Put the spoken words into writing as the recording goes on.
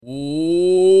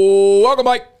Ooh, welcome,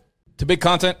 Mike, to Big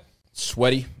Content. It's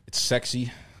sweaty. It's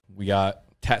sexy. We got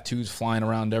tattoos flying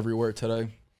around everywhere today.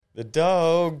 The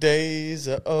dog days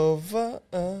are over.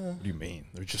 What do you mean?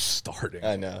 They're just starting.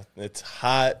 I know. It's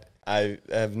hot. I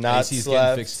have not AC's slept.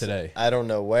 getting fixed today. I don't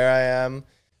know where I am.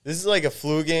 This is like a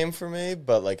flu game for me,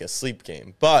 but like a sleep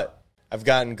game. But I've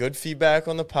gotten good feedback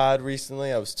on the pod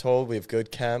recently. I was told we have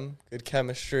good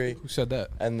chemistry. Who said that?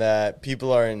 And that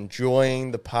people are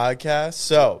enjoying the podcast.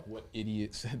 So, What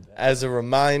idiot said that? as a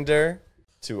reminder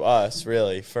to us,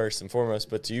 really, first and foremost,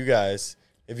 but to you guys,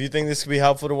 if you think this could be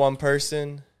helpful to one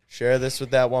person, share this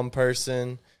with that one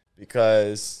person,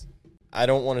 because I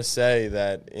don't want to say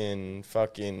that in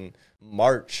fucking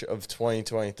March of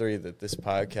 2023 that this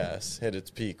podcast hit its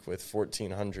peak with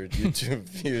 1,400 YouTube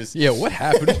views. Yeah, what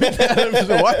happened with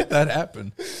that? Why did that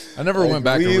happen? I never went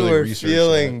back to really research we were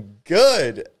feeling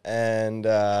good. And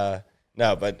no,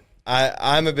 but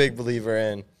I'm a big believer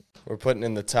in we're putting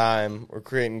in the time. We're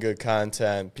creating good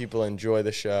content. People enjoy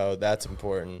the show. That's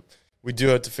important. We do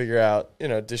have to figure out,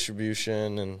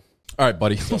 distribution and... All right,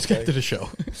 buddy, let's get to the show.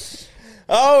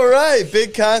 All right,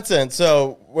 big content.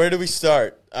 So where do we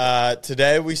start?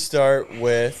 Today we start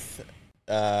with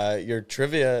your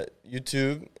trivia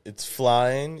YouTube. It's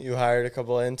flying. You hired a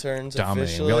couple of interns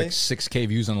officially. We got like 6K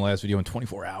views on the last video in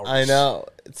 24 hours. I know.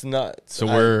 It's nuts. So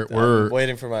we're I'm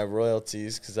waiting for my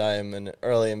royalties because I am an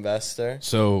early investor.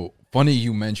 So funny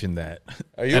you mentioned that.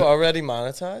 Are you already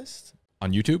monetized?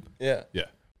 On YouTube? Yeah. Yeah.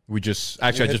 I just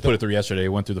put it through yesterday.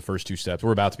 Went through the first two steps.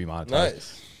 We're about to be monetized.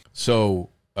 Nice. So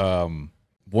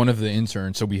one of the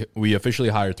interns, so we officially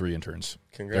hired 3 interns.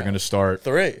 Congrats. They're going to start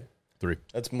 3. 3.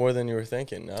 That's more than you were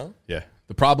thinking, no? Yeah.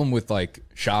 The problem with like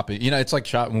shopping, it's like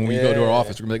shopping when we go to our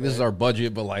office, we're gonna be like, this is our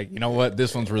budget, but like, you know what?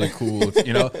 This one's really cool.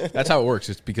 It's, that's how it works.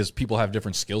 It's because people have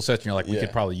different skill sets and you're like, we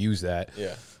could probably use that.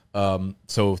 Yeah.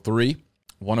 So 3,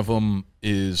 one of them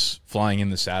is flying in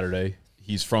this Saturday.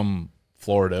 He's from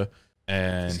Florida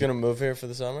and He's going to move here for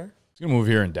the summer? he's gonna move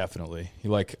here indefinitely.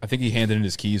 I think he handed in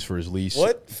his keys for his lease.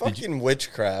 What fucking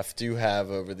witchcraft do you have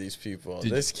over these people?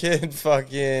 This kid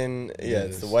fucking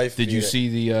it's the wife. Did you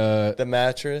see the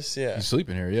mattress? Yeah, he's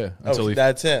sleeping here. Yeah,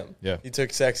 that's him. Yeah, he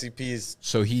took Sexy P's.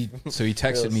 So he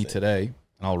texted me today, and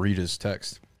I'll read his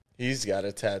text. He's got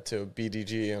a tattoo of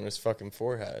BDG on his fucking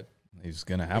forehead. He's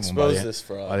gonna have one by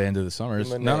the end of the summer.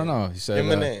 No. He said, give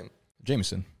him a name.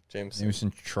 Jameson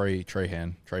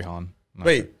Trahan.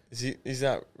 Wait, sure. He's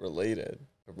not related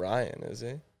to Ryan, is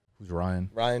he? Who's Ryan?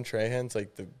 Ryan Trahan's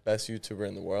like the best YouTuber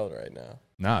in the world right now.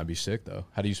 Nah, it'd be sick though.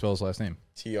 How do you spell his last name?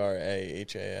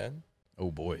 Trahan.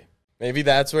 Oh boy. Maybe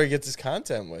that's where he gets his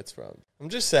content wits from. I'm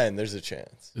just saying there's a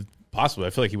chance. Possibly. I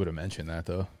feel like he would have mentioned that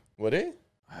though. Would he?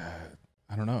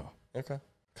 I don't know. Okay.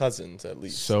 Cousins at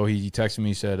least. So he texted me,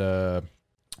 he said,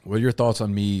 what are your thoughts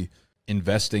on me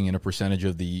investing in a percentage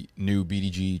of the new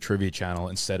BDG trivia channel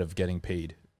instead of getting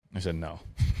paid? I said no.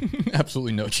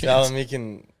 Absolutely no chance. Tell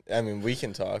him we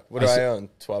can talk. What do I own?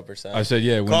 12%? I said,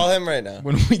 yeah. Call him right now.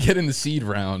 When we get in the seed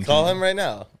round. Call him right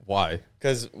now. Why?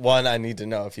 Because, one, I need to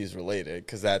know if he's related,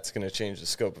 because that's going to change the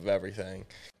scope of everything.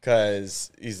 Because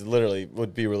he's literally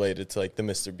would be related to, like, the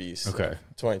Mr. Beast. Okay.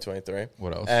 2023.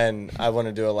 What else? And I want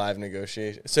to do a live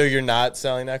negotiation. So you're not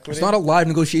selling equity? It's not a live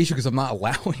negotiation because I'm not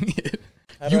allowing it.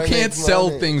 You can't sell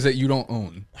things that you don't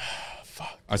own.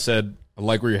 Fuck. I said, I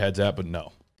like where your head's at, but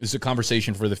no. This is a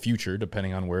conversation for the future,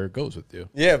 depending on where it goes with you.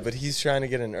 Yeah, but he's trying to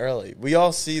get in early. We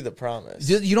all see the promise.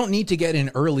 You don't need to get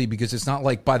in early because it's not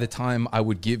like by the time I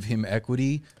would give him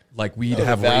equity, like we'd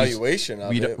have valuation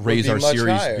we'd raise our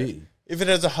Series B. If it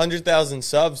has 100,000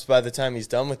 subs by the time he's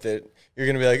done with it, you're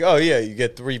going to be like, oh, yeah, you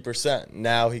get 3%.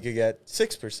 Now he could get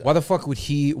 6%. Why the fuck would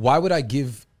why would I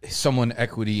give someone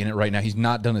equity in it right now? He's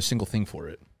not done a single thing for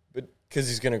it. Because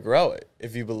he's going to grow it,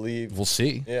 if you believe. We'll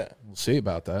see. Yeah. We'll see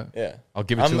about that. Yeah. I'll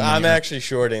give it to him. I'm actually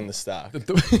shorting the stock.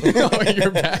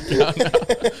 You're back on now.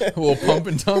 A little pump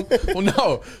and dump. Well,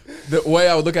 no. The way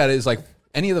I would look at it is like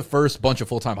any of the first bunch of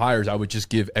full-time hires, I would just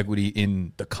give equity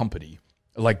in the company.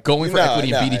 Like going for equity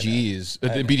in BDG is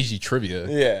BDG trivia.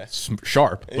 Yeah.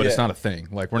 Sharp, but it's not a thing.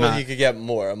 Like we're not. He could get a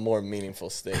more meaneful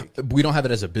stake. We don't have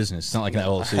it as a business. It's not like an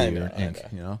LLC or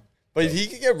Inc. But he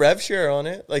could get rev share on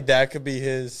it. Like that could be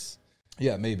his.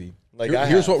 Yeah, maybe.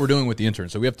 Here's what we're doing with the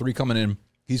interns. So we have 3 coming in.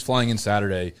 He's flying in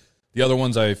Saturday. The other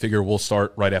ones I figure will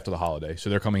start right after the holiday.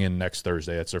 So they're coming in next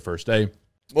Thursday. That's their first day.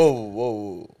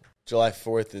 Whoa. July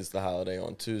 4th is the holiday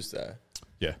on Tuesday.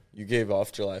 Yeah. You gave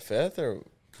off July 5th or?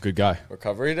 Good guy.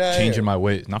 Recovery day? Changing my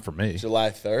weight. Not for me. July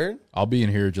 3rd? I'll be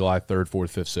in here July 3rd,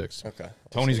 4th, 5th, 6th. Okay.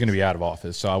 Tony's going to be out of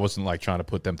office, so I wasn't like trying to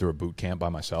put them through a boot camp by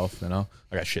myself, I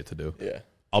got shit to do. Yeah.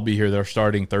 I'll be here. They're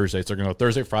starting Thursday. So they're going to go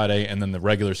Thursday, Friday, and then the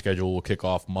regular schedule will kick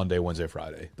off Monday, Wednesday,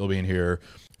 Friday. They'll be in here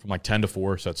from like 10 to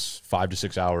 4, so that's 5 to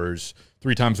 6 hours,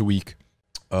 3 times a week.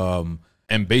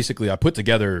 And basically, I put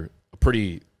together a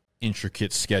pretty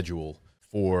intricate schedule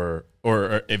for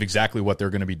or of exactly what they're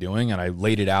going to be doing, and I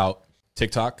laid it out: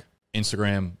 TikTok,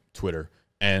 Instagram, Twitter.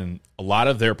 And a lot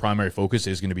of their primary focus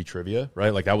is going to be trivia,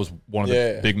 right? Like that was one of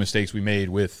the big mistakes we made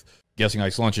with Guessing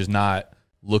Ike's Lunch, is not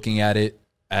looking at it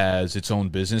as its own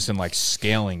business and like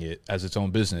scaling it as its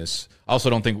own business. I also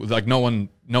don't think like no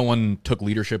one took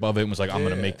leadership of it and was like, I'm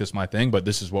going to make this my thing, but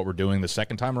this is what we're doing the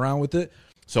second time around with it.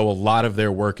 So a lot of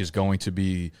their work is going to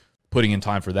be putting in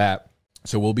time for that.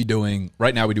 So we'll be doing,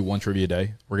 right now we do 1 trivia a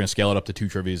day. We're going to scale it up to 2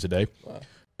 trivias a day. Wow.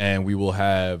 And we will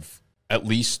have at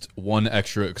least 1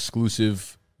 extra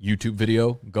exclusive YouTube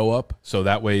video go up. So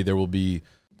that way there will be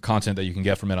content that you can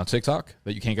get from it on TikTok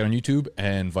that you can't get on YouTube,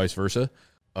 and vice versa.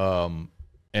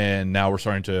 And now we're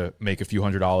starting to make a few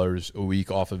 $100s a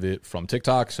week off of it from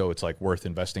TikTok. So it's like worth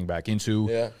investing back into.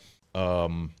 Yeah.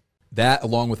 That,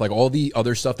 along with like all the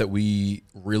other stuff that we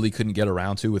really couldn't get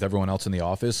around to with everyone else in the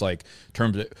office, like in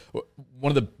terms of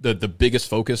one of the biggest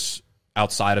focus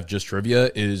outside of just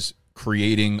trivia is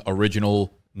creating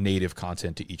original native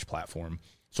content to each platform.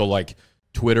 So like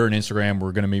Twitter and Instagram,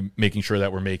 we're going to be making sure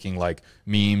that we're making like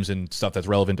memes and stuff that's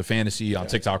relevant to fantasy. On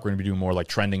TikTok, we're going to be doing more like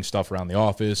trending stuff around the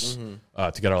office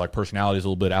to get our like personalities a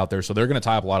little bit out there. So they're going to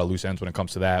tie up a lot of loose ends when it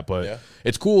comes to that. But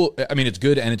it's cool. I mean, it's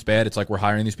good and it's bad. It's like we're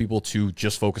hiring these people to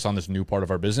just focus on this new part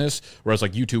of our business. Whereas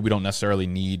like YouTube, we don't necessarily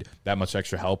need that much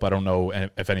extra help. I don't know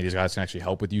if any of these guys can actually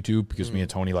help with YouTube because me and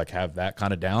Tony like have that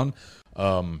kind of down.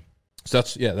 So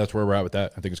that's where we're at with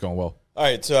that. I think it's going well. All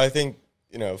right. So I think,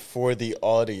 for the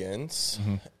audience,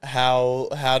 how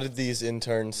did these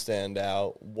interns stand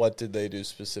out? What did they do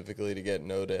specifically to get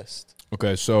noticed?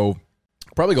 Okay, so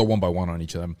probably go one by one on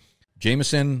each of them.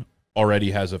 Jameson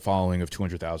already has a following of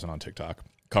 200,000 on TikTok,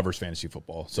 covers fantasy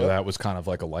football. So that was kind of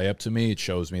like a layup to me. It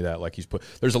shows me that like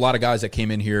there's a lot of guys that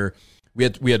came in here. We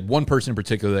had one person in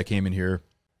particular that came in here.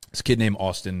 This kid named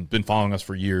Austin, been following us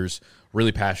for years,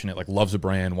 really passionate, like loves the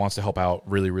brand, wants to help out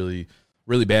really, really,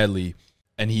 really badly.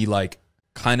 And he like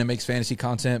kind of makes fantasy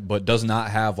content, but does not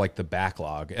have like the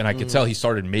backlog. And I could tell he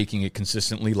started making it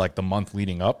consistently like the month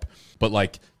leading up. But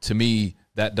like to me,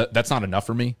 that's not enough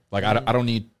for me. Like I don't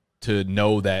need to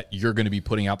know that you're going to be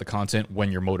putting out the content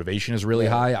when your motivation is really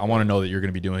high. I want to know that you're going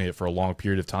to be doing it for a long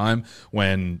period of time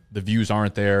when the views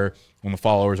aren't there, when the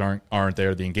followers aren't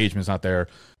there, the engagement's not there.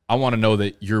 I want to know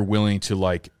that you're willing to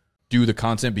like do the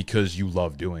content because you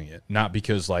love doing it, not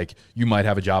because like you might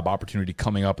have a job opportunity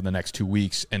coming up in the next 2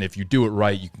 weeks. And if you do it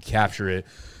right, you can capture it.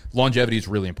 Longevity is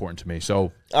really important to me.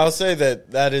 So I'll say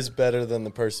that is better than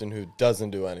the person who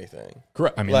doesn't do anything.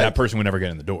 Correct. I mean, like, that person would never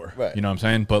get in the door. Right. You know what I'm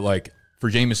saying? But like for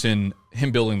Jameson,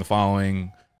 him building the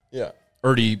following,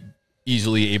 already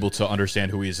easily able to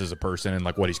understand who he is as a person and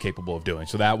like what he's capable of doing.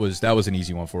 So that was an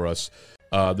easy one for us.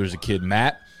 There's a kid,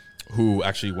 Matt, who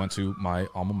actually went to my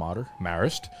alma mater,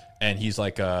 Marist. And he's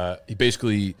like, he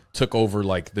basically took over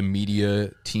like the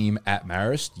media team at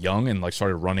Marist, young, and like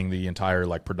started running the entire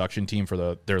like production team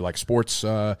for their like sports,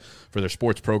 for their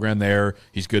sports program there.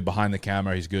 He's good behind the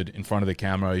camera. He's good in front of the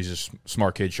camera. He's a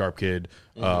smart kid, sharp kid.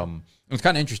 It's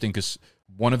kind of interesting because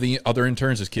one of the other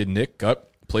interns, this kid, Nick,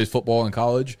 plays football in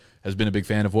college, has been a big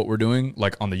fan of what we're doing,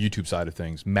 like on the YouTube side of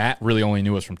things. Matt really only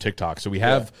knew us from TikTok. So we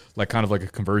have like kind of like a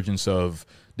convergence of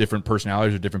different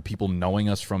personalities or different people knowing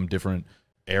us from different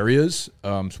areas,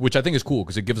 which I think is cool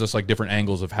because it gives us like different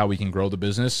angles of how we can grow the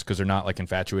business because they're not like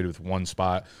infatuated with one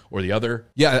spot or the other.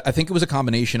 Yeah, I think it was a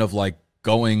combination of like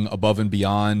going above and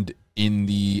beyond in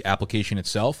the application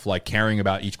itself, like caring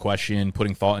about each question,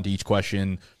 putting thought into each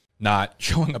question, not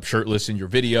showing up shirtless in your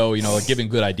video, like giving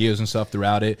good ideas and stuff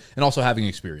throughout it, and also having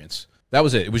experience. That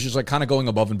was it. It was just like kind of going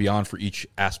above and beyond for each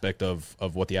aspect of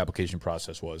what the application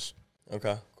process was.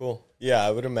 Okay, cool. Yeah,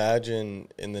 I would imagine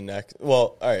in the next...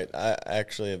 Well, all right, I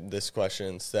actually have this question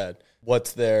instead.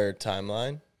 What's their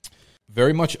timeline?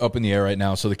 Very much up in the air right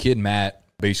now. So the kid, Matt,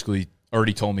 basically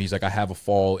already told me, he's like, I have a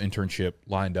fall internship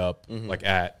lined up like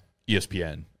at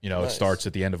ESPN. Nice. It starts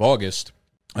at the end of August.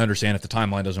 I understand if the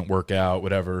timeline doesn't work out,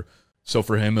 whatever. So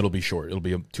for him, it'll be short. It'll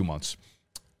be 2 months.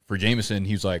 For Jameson,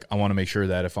 he's like, I want to make sure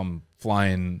that if I'm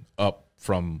flying up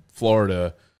from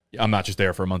Florida, I'm not just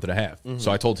there for a month and a half.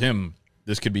 So I told him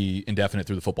this could be indefinite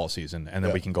through the football season, and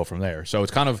then we can go from there. So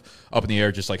it's kind of up in the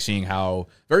air, just like seeing how,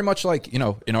 very much like, in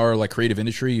our like creative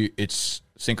industry, it's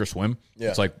sink or swim. Yeah.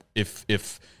 It's like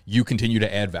if you continue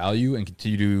to add value and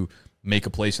continue to make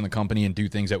a place in the company and do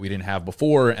things that we didn't have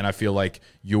before, and I feel like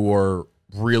you're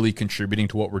really contributing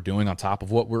to what we're doing on top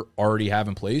of what we're already have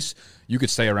in place, you could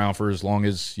stay around for as long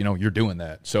as, you know, you're doing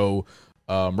that. So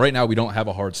right now we don't have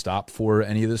a hard stop for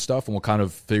any of this stuff, and we'll kind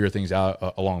of figure things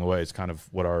out along the way. It's kind of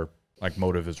what our like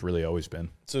motive has really always been.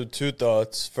 So 2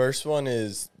 thoughts. First one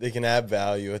is they can add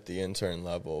value at the intern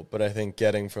level, but I think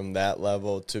getting from that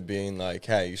level to being like,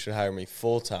 hey, you should hire me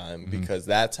full time because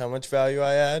that's how much value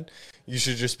I add. You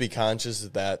should just be conscious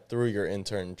of that through your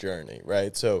intern journey,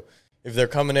 right? So if they're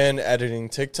coming in editing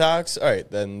TikToks, all right,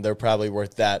 then they're probably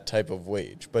worth that type of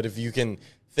wage. But if you can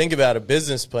think about a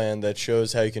business plan that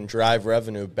shows how you can drive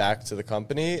revenue back to the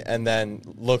company and then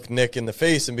look Nick in the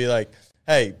face and be like,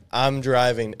 hey, I'm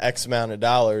driving X amount of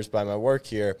dollars by my work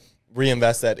here,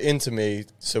 reinvest that into me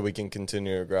so we can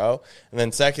continue to grow. And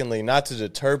then secondly, not to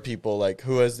deter people, like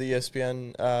who has the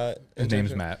ESPN? His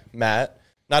name's Matt. Matt.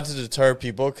 Not to deter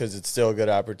people because it's still a good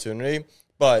opportunity.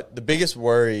 But the biggest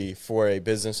worry for a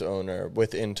business owner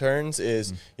with interns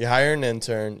is you hire an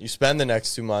intern, you spend the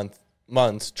next 2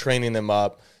 months training them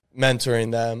up,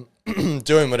 mentoring them,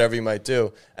 doing whatever you might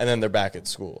do, and then they're back at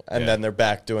school. And then they're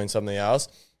back doing something else.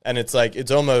 And it's like,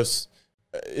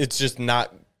 it's just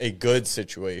not a good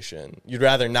situation. You'd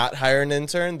rather not hire an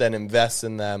intern than invest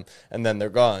in them, and then they're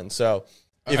gone. So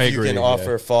if I you agree, can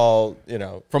offer fall, you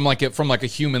know. From like a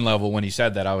human level, when he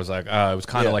said that, I was like, it was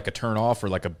kind of like a turn off or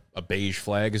like a beige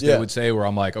flag, as they would say, where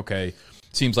I'm like, okay,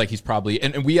 seems like he's probably,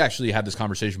 and we actually had this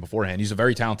conversation beforehand. He's a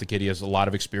very talented kid. He has a lot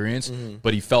of experience,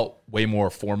 but he felt way more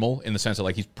formal in the sense of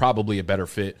like he's probably a better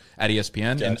fit at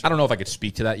ESPN. Gotcha. And I don't know if I could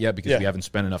speak to that yet because we haven't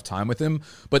spent enough time with him.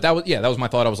 But that was my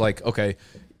thought. I was like, okay,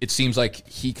 it seems like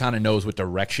he kind of knows what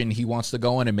direction he wants to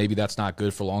go in, and maybe that's not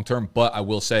good for long term. But I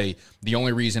will say the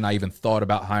only reason I even thought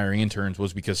about hiring interns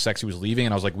was because Sexy was leaving,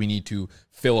 and I was like, we need to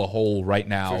fill a hole right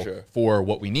now for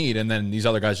what we need. And then these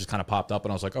other guys just kind of popped up,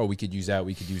 and I was like, oh, we could use that,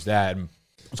 and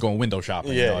I was going window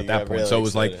shopping at that point. Really so it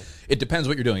was excited. like, it depends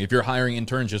what you're doing. If you're hiring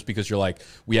interns just because you're like,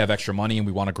 we have extra money and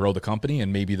we want to grow the company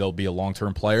and maybe they'll be a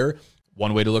long-term player,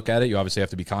 one way to look at it, you obviously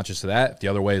have to be conscious of that. The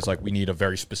other way is like, we need a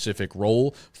very specific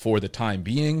role for the time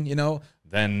being, you know,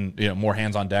 then, you know, more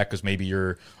hands on deck because maybe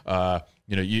your,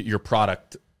 your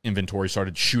product inventory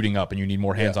started shooting up and you need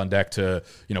more hands on deck to,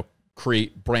 you know,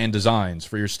 create brand designs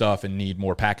for your stuff and need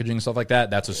more packaging and stuff like that.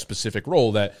 That's a specific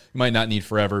role that you might not need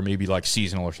forever, maybe like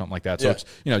seasonal or something like that. So it's,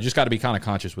 you know, just got to be kind of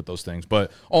conscious with those things.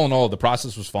 But all in all, the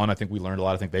process was fun. I think we learned a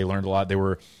lot. I think they learned a lot. They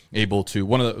were able to,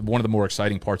 one of the more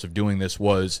exciting parts of doing this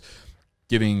was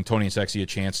giving Tony and Sexy a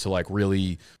chance to like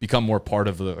really become more part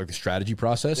of the strategy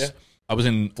process. Yeah. I was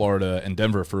in Florida and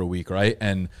Denver for a week, right?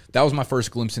 And that was my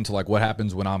first glimpse into like what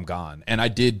happens when I'm gone. And I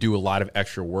did do a lot of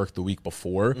extra work the week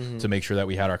before to make sure that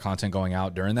we had our content going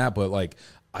out during that. But like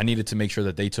I needed to make sure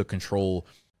that they took control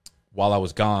while I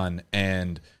was gone.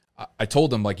 And I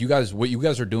told them like, what you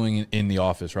guys are doing in the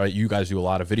office, right? You guys do a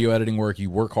lot of video editing work. You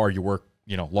work hard. You work,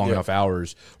 you know, long enough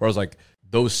hours. Where I was like,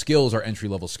 those skills are entry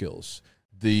level skills.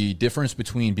 The difference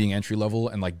between being entry level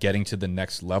and like getting to the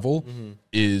next level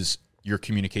is your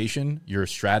communication, your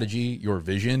strategy, your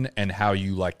vision, and how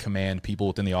you like command people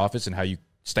within the office and how you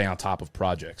stay on top of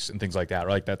projects and things like that,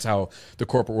 right? That's how the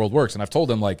corporate world works. And I've told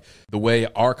them like the way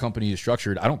our company is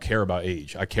structured, I don't care about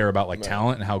age. I care about like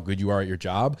talent and how good you are at your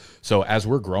job. So as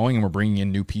we're growing and we're bringing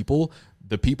in new people,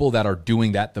 the people that are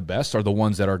doing that the best are the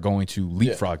ones that are going to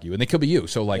leapfrog you. And they could be you.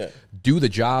 So like do the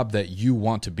job that you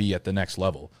want to be at the next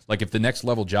level. Like if the next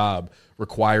level job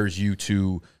requires you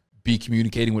to be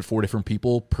communicating with 4 different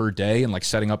people per day and like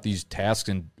setting up these tasks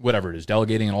and whatever it is,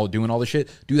 delegating and doing all this shit,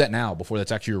 do that now before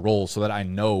that's actually your role so that I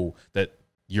know that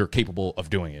you're capable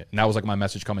of doing it. And that was like my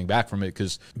message coming back from it,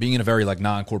 because being in a very like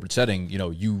non-corporate setting, you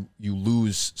know, you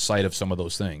lose sight of some of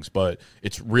those things, but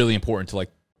it's really important to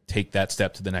like take that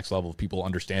step to the next level of people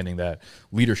understanding that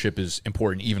leadership is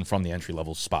important even from the entry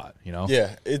level spot, you know?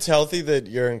 Yeah, it's healthy that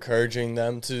you're encouraging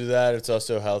them to do that. It's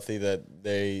also healthy that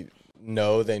they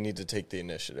know they need to take the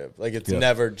initiative. Like it's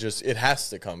never just, it has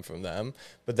to come from them,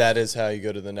 but that is how you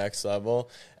go to the next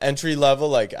level. Entry level,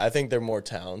 like I think they're more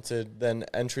talented than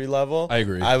entry level. I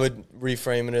agree. I would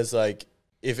reframe it as like,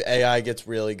 if AI gets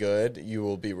really good, you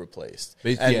will be replaced.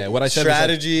 What I said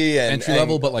strategy was like and entry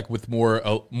level, but like with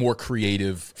more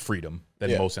creative freedom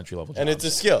than most entry level jobs. And it's a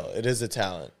skill. It is a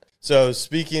talent. So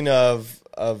speaking of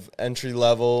entry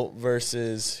level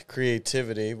versus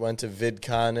creativity, went to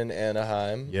VidCon in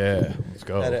Anaheim. Yeah, let's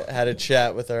go. Had a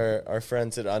chat with our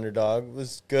friends at Underdog. It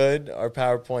was good. Our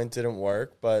PowerPoint didn't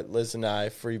work, but Liz and I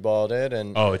freeballed it.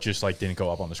 And it just like didn't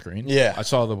go up on the screen? Yeah. I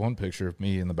saw the one picture of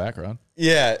me in the background.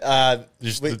 Yeah,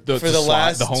 Just for the slide,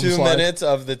 last the home 2 slide? minutes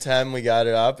of the 10, we got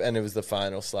it up, and it was the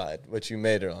final slide, which you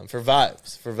made it on for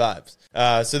vibes.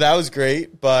 So that was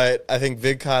great, but I think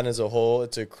VidCon as a whole,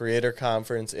 it's a creator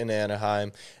conference in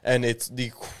Anaheim, and it's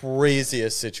the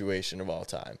craziest situation of all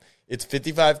time. It's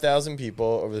 55,000 people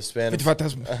over the span of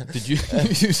 55,000. Did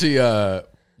you see? I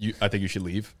think you should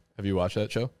leave. Have you watched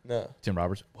that show? No. Tim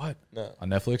Roberts. What? No. On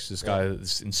Netflix, this guy,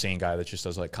 this insane guy that just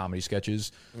does like comedy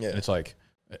sketches. Yeah. And it's like,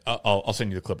 I'll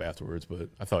send you the clip afterwards, but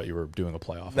I thought you were doing a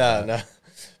playoff. No.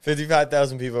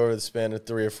 55,000 people over the span of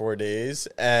 3 or 4 days.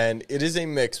 And it is a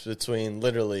mix between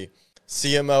literally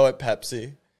CMO at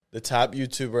Pepsi, the top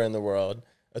YouTuber in the world,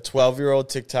 a 12-year-old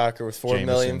TikToker with 4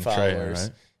 million followers.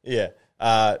 Right? Yeah.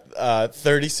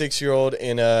 36-year-old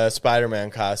in a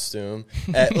Spider-Man costume.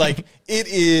 Like, it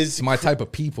is It's my type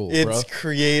of people, it's bro.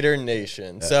 creator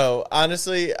nation. Yeah. So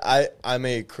honestly, I'm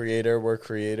a creator. We're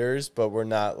creators, but we're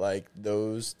not like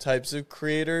those types of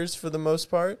creators for the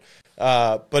most part.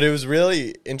 But it was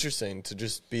really interesting to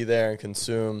just be there and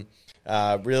consume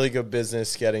really good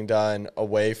business getting done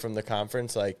away from the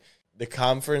conference. Like the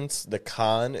conference, the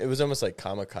con, it was almost like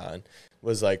Comic-Con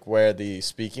was like where the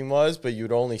speaking was, but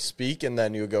you'd only speak and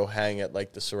then you would go hang at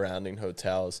like the surrounding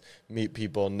hotels, meet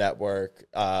people, network.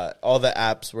 All the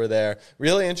apps were there.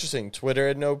 Really interesting. Twitter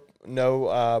had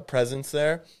no presence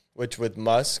there, which with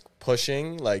Musk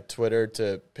pushing like Twitter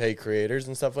to pay creators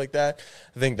and stuff like that,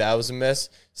 I think that was a miss.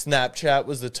 Snapchat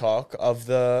was the talk of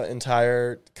the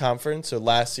entire conference. So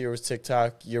last year was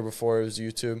TikTok, year before it was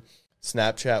YouTube.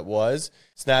 Snapchat was.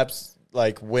 Snap's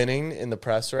like winning in the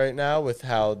press right now with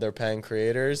how they're paying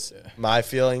creators. Yeah. My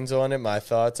feelings on it, my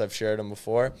thoughts, I've shared them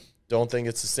before. Don't think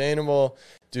it's sustainable.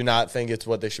 Do not think it's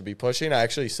what they should be pushing. I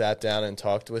actually sat down and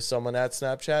talked with someone at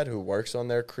Snapchat who works on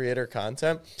their creator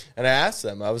content. And I asked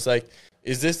them, I was like,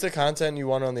 is this the content you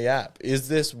want on the app? Is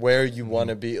this where you want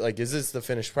to be? Like, is this the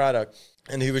finished product?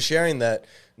 And he was sharing that,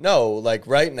 no, like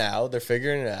right now they're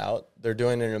figuring it out. They're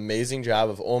doing an amazing job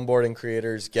of onboarding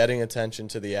creators, getting attention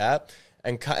to the app.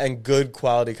 And good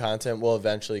quality content will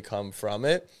eventually come from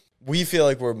it. We feel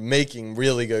like we're making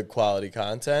really good quality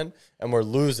content, and we're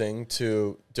losing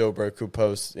to Dobrik, who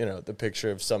posts, the picture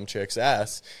of some chick's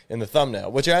ass in the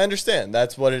thumbnail, which I understand.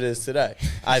 That's what it is today.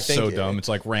 I think so dumb. It's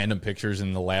like random pictures,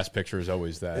 and the last picture is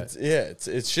always that. It's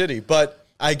shitty, but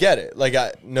I get it.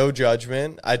 Like, no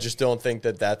judgment. I just don't think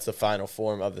that that's the final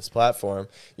form of this platform.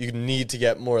 You need to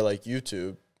get more like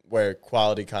YouTube, where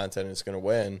quality content is going to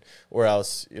win, or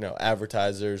else,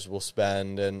 advertisers will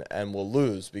spend and will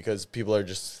lose because people are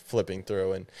just flipping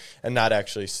through and not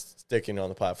actually sticking on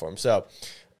the platform. So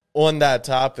on that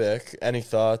topic, any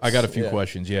thoughts? I got a few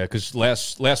questions. Yeah. Cause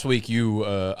last week you,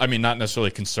 not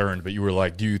necessarily concerned, but you were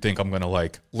like, do you think I'm going to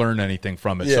like learn anything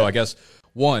from it? Yeah. So I guess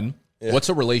one, what's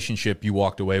a relationship you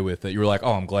walked away with that you were like,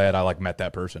 oh, I'm glad I like met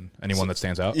that person? Anyone that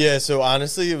stands out? Yeah, so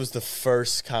honestly, it was the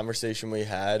first conversation we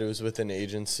had. It was with an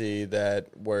agency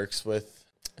that works with,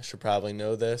 I should probably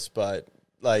know this, but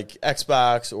like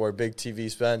Xbox or big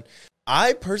TV spend.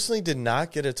 I personally did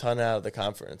not get a ton out of the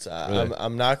conference. Really?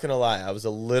 I'm not going to lie. I was a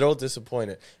little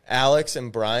disappointed. Alex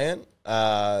and Bryant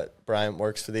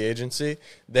works for the agency.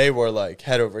 They were like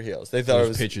head over heels. They thought it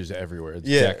was pitches everywhere.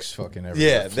 Decks fucking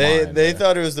everywhere. Yeah, they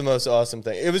thought it was the most awesome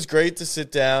thing. It was great to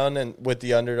sit down and with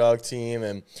the underdog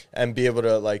team and be able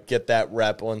to like get that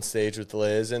rep on stage with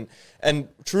Liz and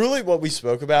truly what we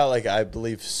spoke about, like I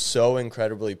believe so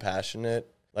incredibly passionate.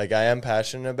 Like I am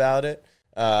passionate about it.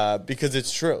 Because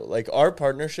it's true. Like our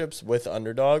partnerships with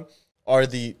Underdog are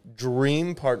the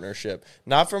dream partnership,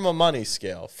 not from a money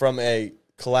scale, from a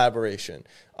collaboration.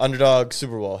 Underdog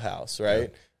Super Bowl house,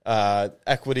 right? Yeah.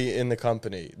 Equity in the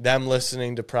company, them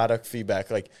listening to product feedback.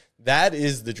 Like that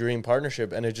is the dream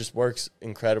partnership, and it just works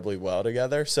incredibly well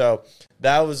together. So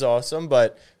that was awesome.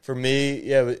 But for me,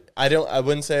 yeah, I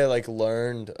wouldn't say I like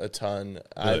learned a ton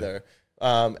either.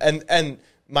 And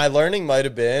my learning might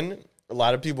have been, a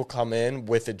lot of people come in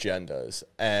with agendas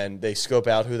and they scope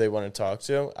out who they want to talk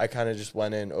to. I kind of just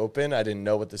went in open. I didn't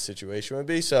know what the situation would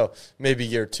be. So maybe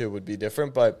year 2 would be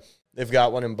different, but they've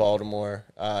got one in Baltimore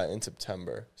in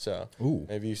September. So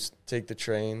maybe you take the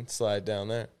train, slide down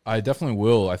there. I definitely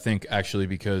will. I think actually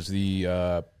because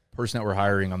the person that we're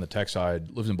hiring on the tech side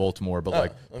lives in Baltimore,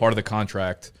 but part of the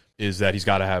contract is that he's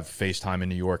got to have FaceTime in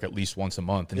New York at least once a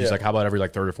month. And he's like, how about every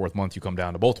like 3rd or 4th month you come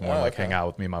down to Baltimore and hang out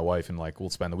with me and my wife and like we'll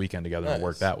spend the weekend together and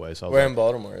work that way. So where in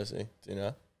Baltimore is he? Do you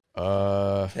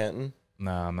know? Canton?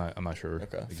 Nah, I'm not sure.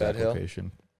 Okay. Exact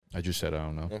location. I just said I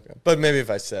don't know. Okay. But maybe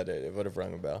if I said it, it would have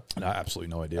rung a bell. No,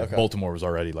 absolutely no idea. Okay. Baltimore was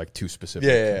already like too specific.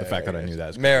 The fact that I knew that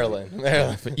is Maryland.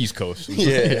 East Coast.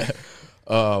 Yeah.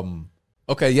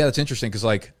 Okay, yeah, that's interesting because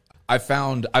like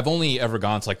I've only ever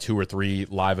gone to like 2 or 3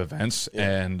 live events,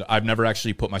 and I've never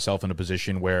actually put myself in a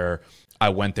position where I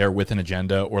went there with an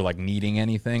agenda or like needing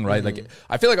anything, right? Like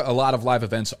I feel like a lot of live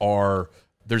events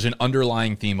there's an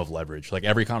underlying theme of leverage. Like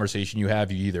every conversation you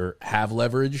have, you either have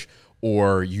leverage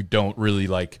or you don't really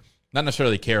like, not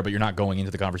necessarily care, but you're not going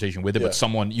into the conversation with it.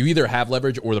 But you either have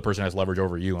leverage or the person has leverage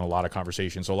over you in a lot of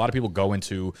conversations. So a lot of people go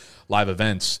into live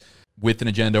events with an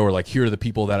agenda or like, here are the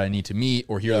people that I need to meet,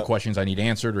 or here are the questions I need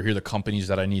answered, or here are the companies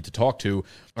that I need to talk to.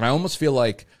 And I almost feel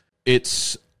like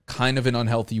it's kind of an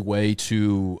unhealthy way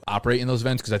to operate in those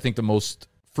events, because I think the most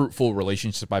fruitful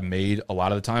relationships I've made a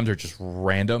lot of the times are just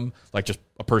random, like just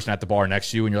a person at the bar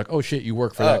next to you and you're like, oh shit, you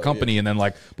work for that company. And then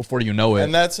like before you know it.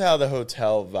 And that's how the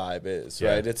hotel vibe is,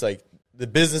 right? It's like the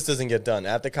business doesn't get done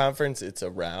at the conference, it's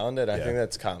around. And I think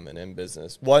that's common in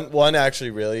business. One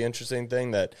actually really interesting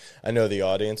thing that I know the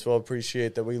audience will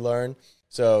appreciate that we learned.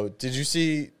 So do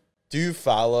you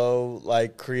follow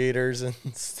like creators and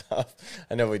stuff?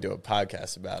 I know we do a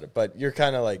podcast about it, but you're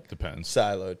kind of like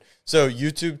siloed. So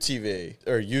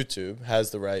YouTube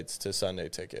has the rights to Sunday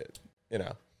Ticket, you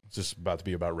know. It's just about to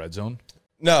be about Red Zone?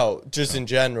 No, just in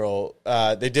general.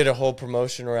 They did a whole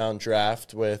promotion around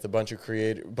draft with a bunch of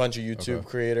YouTube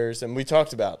creators, and we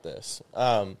talked about this.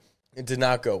 It did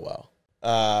not go well.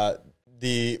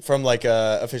 From like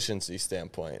a efficiency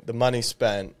standpoint, the money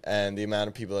spent and the amount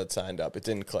of people that signed up, it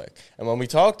didn't click. And when we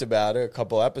talked about it a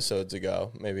couple episodes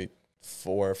ago, maybe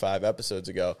 4 or 5 episodes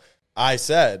ago, I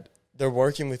said they're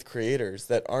working with creators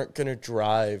that aren't going to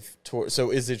drive toward. So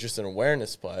is it just an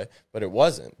awareness play? But it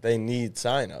wasn't. They need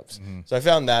signups. So I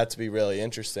found that to be really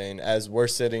interesting as we're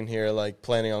sitting here like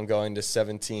planning on going to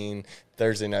 17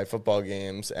 Thursday night football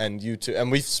games, and YouTube,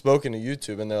 and we've spoken to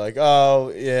YouTube and they're like,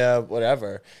 oh yeah,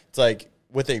 whatever. It's like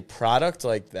with a product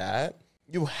like that,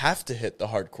 you have to hit the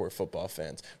hardcore football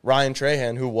fans. Ryan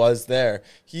Trahan, who was there,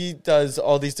 he does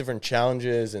all these different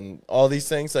challenges and all these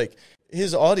things. Like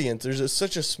his audience, there's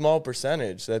such a small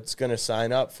percentage that's going to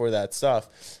sign up for that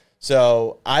stuff.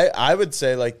 So I would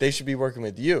say like they should be working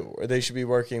with you, or they should be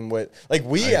working with like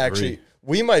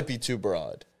we might be too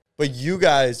broad. But you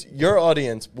guys, your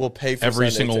audience will pay for every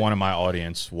single one of my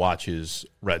audience watches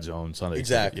Red Zone Sunday.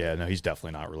 Exactly. Yeah, no, he's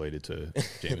definitely not related to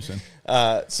Jameson.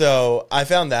 So I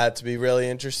found that to be really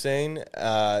interesting.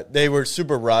 They were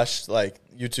super rushed. Like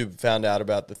YouTube found out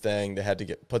about the thing, they had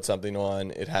to put something on.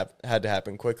 It had to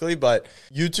happen quickly. But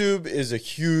YouTube is a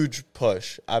huge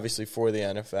push, obviously, for the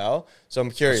NFL. So I'm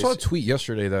curious. I saw a tweet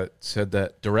yesterday that said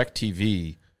that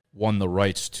DirecTV won the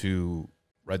rights to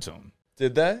Red Zone.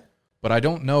 Did they? But I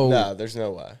don't know. No, there's no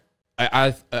way.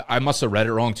 I must have read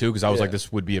it wrong, too, because I was like,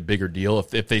 this would be a bigger deal.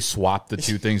 If they swapped the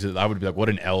two things, I would be like, what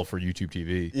an L for YouTube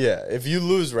TV. Yeah, if you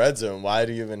lose Red Zone, why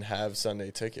do you even have Sunday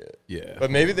Ticket? Yeah.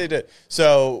 But maybe they did.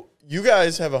 So you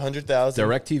guys have 100,000.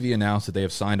 DirecTV announced that they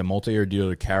have signed a multi-year deal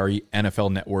to carry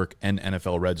NFL Network and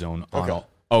NFL Red Zone on all.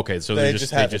 Okay, so they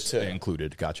just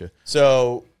included. Gotcha.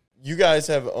 So you guys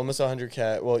have almost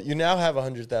 100K. Well, you now have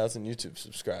 100,000 YouTube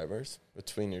subscribers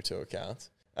between your two accounts.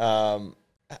 Are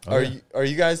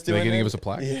you guys doing? Are they going to give us a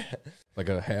plaque? Yeah, like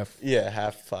a half. Yeah,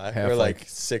 half plaque, or like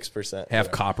 6%,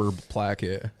 half copper plaque.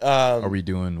 Yeah. Are we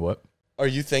doing what? Are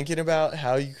you thinking about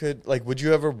how you could like? Would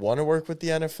you ever want to work with the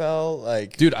NFL?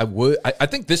 Like, dude, I would. I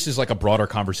think this is like a broader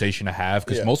conversation to have,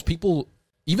 because most people,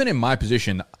 even in my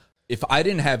position, if I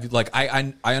didn't have like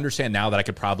I understand now that I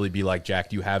could probably be like, Jack,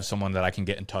 do you have someone that I can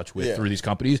get in touch with through these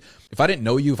companies? If I didn't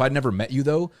know you, if I'd never met you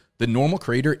though, the normal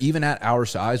creator, even at our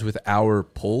size with our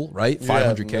pull, right?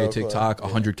 500K TikTok,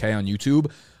 100K on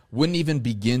YouTube, wouldn't even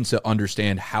begin to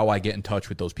understand how I get in touch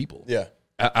with those people. Yeah.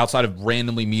 Outside of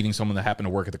randomly meeting someone that happened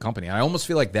to work at the company. And I almost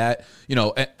feel like that, you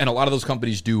know, and a lot of those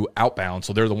companies do outbound,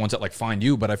 so they're the ones that like find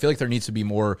you, but I feel like there needs to be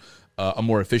more a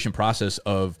more efficient process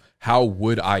of how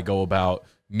would I go about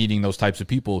meeting those types of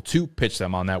people to pitch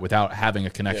them on that without having a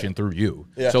connection through you.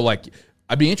 Yeah. So like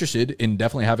I'd be interested in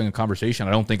definitely having a conversation.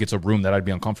 I don't think it's a room that I'd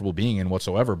be uncomfortable being in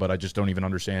whatsoever, but I just don't even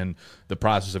understand the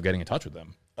process of getting in touch with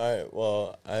them. All right.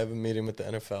 Well, I have a meeting with the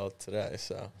NFL today,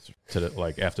 so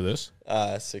like after this,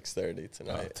 6:30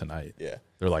 tonight. Tonight, yeah.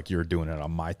 They're like, you're doing it on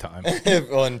my time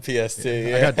on PST.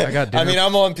 Yeah. I got. I mean,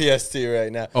 I'm on PST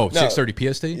right now. Oh,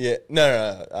 6:30 PST. Yeah.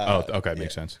 No. Okay,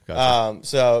 makes sense. Gotcha.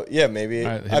 So yeah, maybe.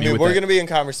 Right, I mean, we're gonna be in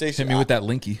conversation. Hit me with that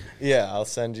linky. Yeah, I'll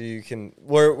send you. You can.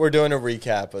 We're doing a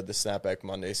recap of the Snapback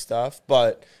Monday stuff,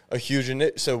 but a huge.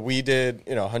 So we did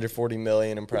 140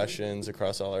 million impressions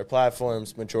across all our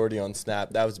platforms, majority on Snap.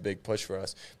 That was a big push for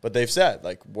us. But they've said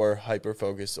like we're hyper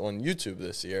focused on YouTube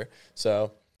this year.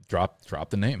 So drop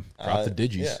the name, drop the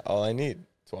digis. Yeah, all I need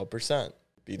 12%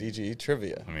 BDG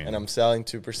trivia, and I'm selling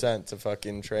 2% to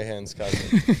fucking Trahan's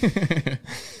cousin.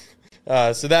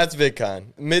 So that's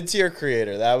VidCon. Mid-tier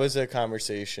creator. That was a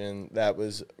conversation that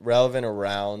was relevant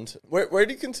around. Where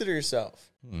do you consider yourself?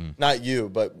 Not you,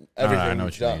 but everything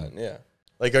you've done. Yeah.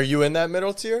 Like, are you in that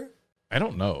middle tier? I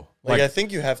don't know. Like, I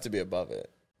think you have to be above it.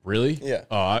 Really? Yeah.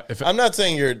 I'm not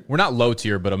saying we're not low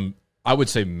tier, but I would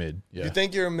say mid. Yeah. You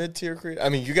think you're a mid-tier creator? I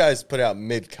mean, you guys put out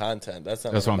mid-content. That's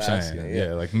what I'm saying.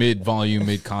 Yeah, like mid-volume,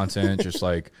 mid-content, just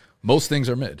like most things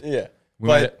are mid. Yeah.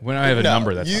 When I have a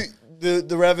number that's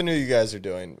the revenue you guys are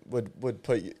doing would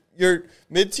put you. Your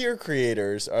mid-tier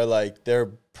creators are like, they're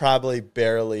probably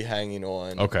barely hanging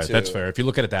on. Okay, that's fair. If you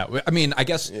look at it that way, I mean, I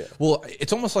guess, well,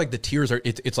 it's almost like the tiers are,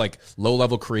 it's like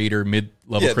low-level creator,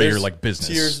 mid-level creator, like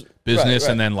business, right.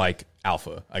 And then like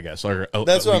alpha, I guess. Or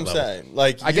that's what I'm saying.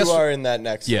 Like, I guess are in that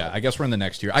next Yeah, one. I guess we're in the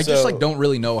next tier. I just like don't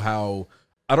really know how,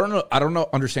 I don't know,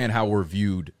 understand how we're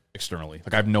viewed externally.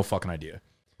 Like, I have no fucking idea.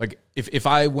 Like, if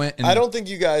I went and... I don't think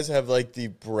you guys have, like, the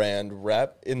brand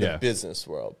rep in the business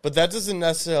world. But that doesn't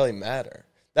necessarily matter.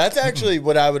 That's actually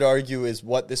what I would argue is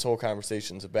what this whole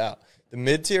conversation's about. The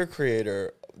mid-tier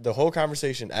creator, the whole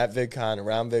conversation at VidCon,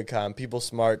 around VidCon, people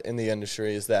smart in the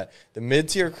industry, is that the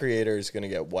mid-tier creator is going to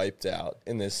get wiped out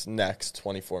in this next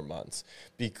 24 months.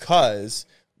 Because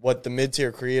what the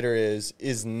mid-tier creator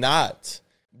is not...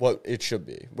 what it should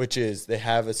be, which is they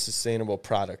have a sustainable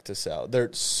product to sell.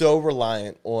 They're so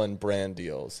reliant on brand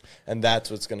deals, and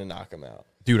that's what's going to knock them out.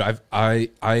 Dude,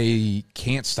 I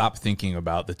can't stop thinking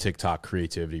about the TikTok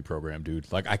creativity program,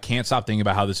 dude. Like, I can't stop thinking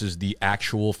about how this is the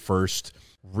actual first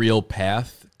real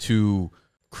path to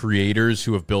creators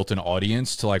who have built an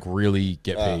audience to like really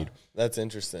get paid. That's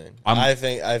interesting. I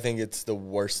think it's the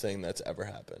worst thing that's ever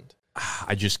happened.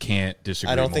 I just can't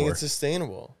disagree. I don't think it's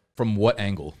sustainable. From what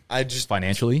angle?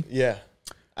 Financially? Yeah.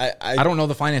 I don't know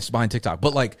the finances behind TikTok,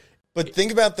 but like... But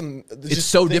think about it's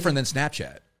so different than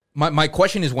Snapchat. My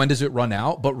question is, when does it run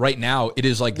out? But right now, it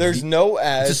is like... There's no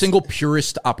ads. It's a single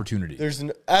purest opportunity.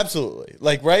 Absolutely.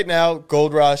 Like right now,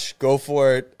 Gold Rush, go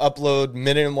for it, upload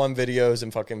minute and one videos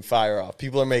and fucking fire off.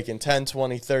 People are making 10,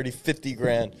 20, 30, 50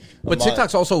 grand But month.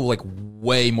 TikTok's also like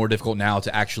way more difficult now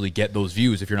to actually get those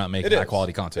views if you're not making high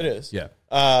quality content. It is. Yeah.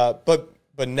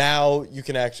 But now you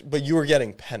can but you were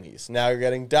getting pennies. Now you're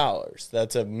getting dollars.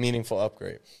 That's a meaningful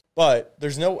upgrade. But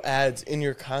there's no ads in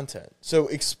your content. So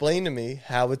explain to me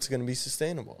how it's going to be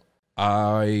sustainable.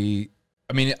 I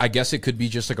mean, I guess it could be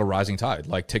just like a rising tide.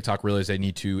 Like TikTok realized they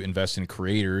need to invest in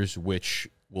creators, which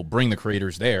will bring the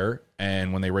creators there.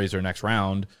 And when they raise their next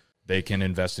round, they can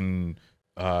invest in,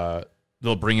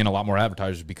 they'll bring in a lot more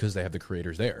advertisers because they have the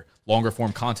creators there. Longer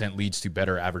form content leads to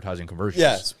better advertising conversions.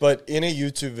 Yes, but in a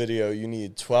YouTube video, you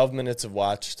need 12 minutes of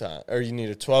watch time, or you need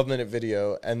a 12-minute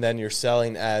video, and then you're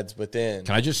selling ads within.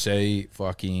 Can I just say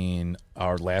fucking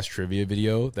our last trivia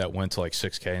video that went to like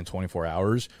 6K in 24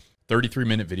 hours,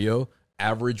 33-minute video,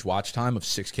 average watch time of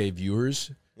 6K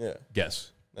viewers? Yeah.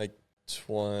 Guess. Like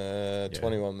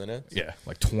 21 minutes? Yeah,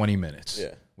 like 20 minutes.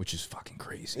 Yeah. Which is fucking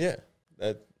crazy. Yeah.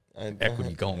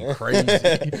 Equity going crazy.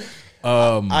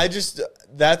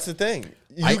 That's the thing.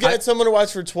 You get someone to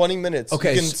watch for 20 minutes.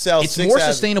 Okay, you can sell it's more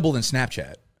sustainable than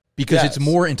Snapchat because it's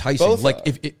more enticing. Both like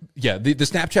the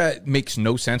Snapchat makes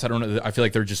no sense. I don't know. I feel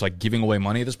like they're just like giving away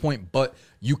money at this point. But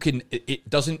you can. It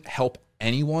doesn't help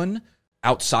anyone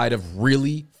outside of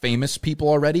really famous people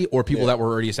already or people that were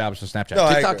already established on Snapchat. No,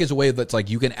 TikTok is a way that's like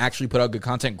you can actually put out good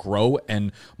content, grow,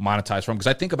 and monetize from. Because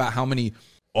I think about how many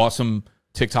awesome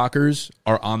TikTokers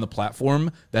are on the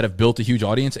platform that have built a huge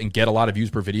audience and get a lot of views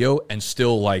per video and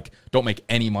still like don't make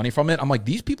any money from it. I'm like,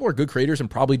 these people are good creators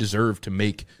and probably deserve to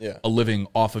make a living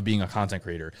off of being a content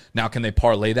creator. Now, can they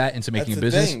parlay that into making a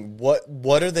business? Thing.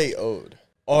 What are they owed?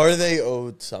 Are they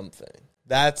owed something?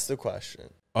 That's the question.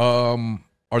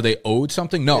 Are they owed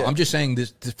something? No, I'm just saying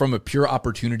this from a pure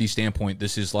opportunity standpoint.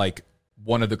 This is like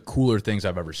one of the cooler things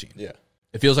I've ever seen. Yeah.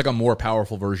 It feels like a more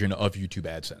powerful version of YouTube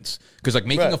AdSense. Because like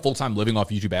making a full-time living off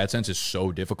YouTube AdSense is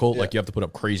so difficult. Like you have to put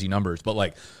up crazy numbers. But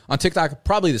like on TikTok,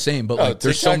 probably the same. But like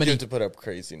there's TikTok so many. You have to put up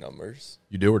crazy numbers.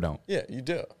 You do or don't? Yeah, you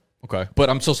do. Okay. But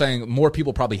I'm still saying more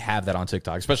people probably have that on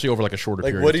TikTok, especially over like a shorter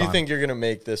period of time. What do you think you're going to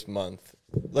make this month?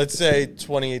 Let's say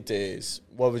 28 days.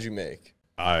 What would you make?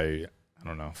 I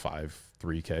don't know,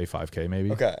 3K, 5K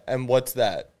maybe. Okay. And what's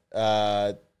that?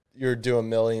 You're doing 1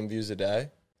 million views a day?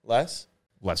 Less?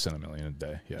 Less than 1 million a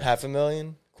day. Yeah.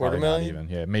 500,000? Quarter Probably million? not even.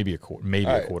 Yeah, maybe a quarter. Maybe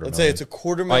right, a quarter. Let's million. say it's a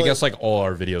quarter Well, million. I guess like all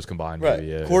our videos combined. Right.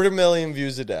 Maybe, yeah. 250,000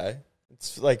 views a day.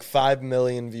 It's like 5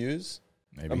 million views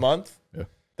a month. Yeah.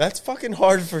 That's fucking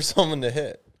hard for someone to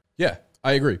hit. Yeah,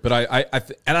 I agree. But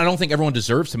and I don't think everyone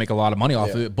deserves to make a lot of money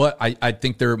off of it. But I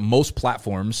think most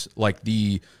platforms like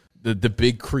the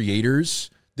big creators.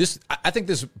 I think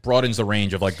this broadens the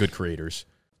range of like good creators.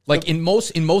 Like in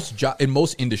most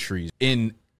industries,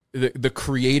 in the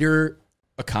creator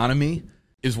economy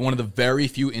is one of the very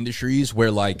few industries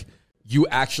where like you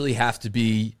actually have to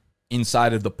be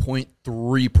inside of the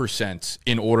 0.3%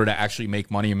 in order to actually make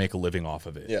money and make a living off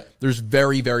of it. Yeah. There's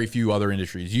very, very few other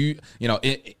industries.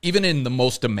 Even in the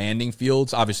most demanding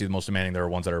fields, obviously the most demanding, there are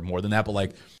ones that are more than that, but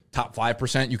like top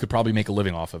 5%, you could probably make a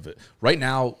living off of it. Right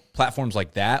now, platforms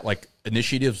like that, like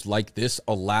initiatives like this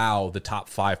allow the top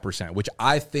 5%, which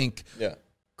I think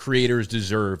creators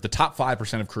deserve. The top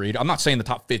 5% of creators, I'm not saying the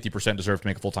top 50% deserve to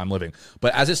make a full-time living,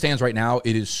 but as it stands right now,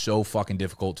 it is so fucking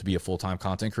difficult to be a full-time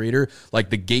content creator.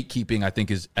 Like the gatekeeping, I think,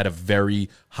 is at a very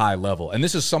high level. And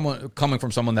this is coming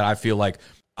from someone that I feel like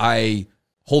I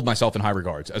hold myself in high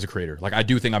regards as a creator. Like I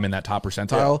do think I'm in that top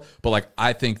percentile, but like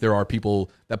I think there are people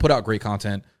that put out great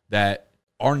content that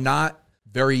are not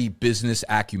very business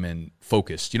acumen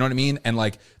focused. You know what I mean? And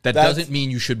like that doesn't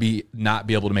mean you should not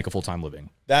be able to make a full-time living.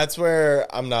 That's where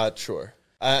I'm not sure.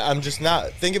 I'm just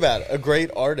not. Think about it. A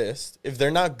great artist, if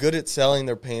they're not good at selling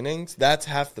their paintings, that's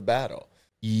half the battle.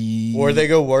 Or they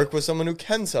go work with someone who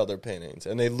can sell their paintings,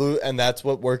 and they lose, and that's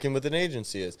what working with an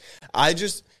agency is. I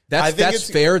think that's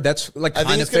fair. That's like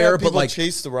kind of fair, but like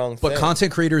chase the wrong. But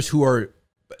content creators who are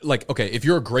like, okay, if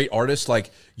you're a great artist,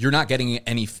 like you're not getting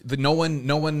any, no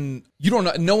one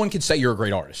can say you're a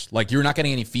great artist. Like you're not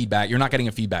getting any feedback. You're not getting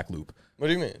a feedback loop. What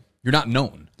do you mean? You're not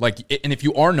known. Like, and if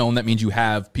you are known, that means you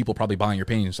have people probably buying your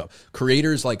paintings and stuff.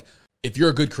 Creators, like if you're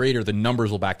a good creator, the numbers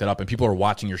will back that up and people are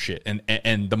watching your shit.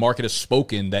 And the market has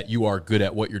spoken that you are good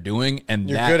at what you're doing. And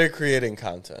you're good at creating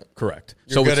content. Correct.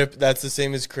 That's the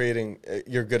same as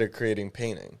you're good at creating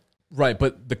painting. Right.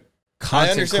 But the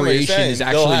content creation is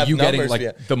actually you getting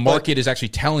like the market is actually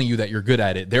telling you that you're good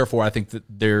at it. Therefore, I think that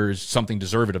there's something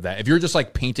deserved of that. If you're just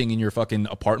like painting in your fucking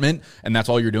apartment and that's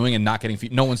all you're doing and not getting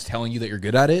no one's telling you that you're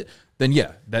good at it, then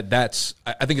yeah, that's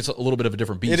I think it's a little bit of a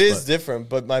different beast. It is different,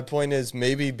 but my point is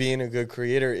maybe being a good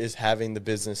creator is having the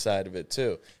business side of it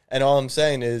too. And all I'm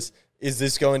saying is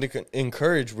this going to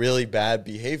encourage really bad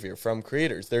behavior from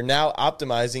creators? They're now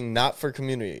optimizing not for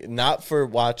community, not for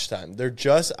watch time. They're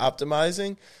just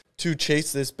optimizing to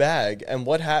chase this bag, and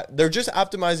they're just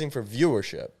optimizing for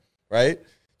viewership, right?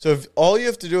 So if all you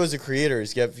have to do as a creator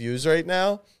is get views right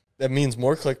now, that means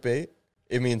more clickbait.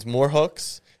 It means more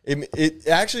hooks. It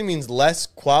actually means less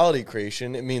quality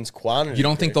creation. It means quantity. You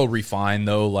don't think they'll refine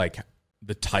though, like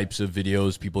the types of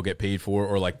videos people get paid for,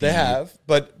 or like they have,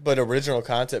 but original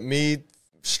content. Me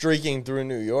streaking through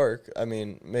New York. I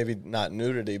mean, maybe not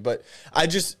nudity, but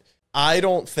I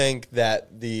don't think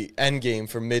that the end game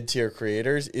for mid-tier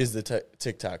creators is the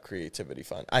TikTok creativity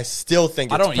fund. I still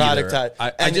think it's productized.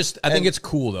 I think it's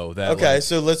cool though. That okay,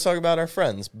 so let's talk about our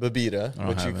friends, Babita,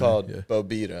 which you called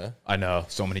Bobita. I know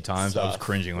so many times. I was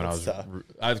cringing when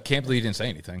I can't believe you didn't say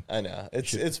anything. I know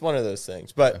it's one of those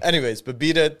things. But anyways,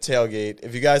 Babita Tailgate.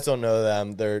 If you guys don't know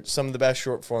them, they're some of the best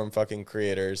short form fucking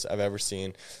creators I've ever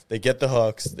seen. They get the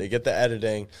hooks, they get the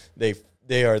editing,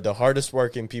 They are the hardest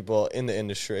working people in the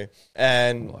industry,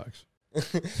 and relax.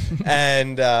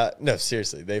 And no,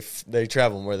 seriously, they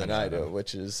travel more than I do,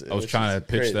 which is. I was trying to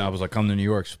pitch them. I was like, "Come to New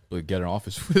York, get an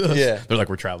office with us." Yeah, they're like,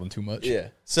 "We're traveling too much." Yeah.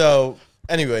 So,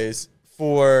 anyways,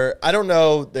 I don't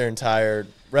know their entire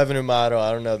revenue model.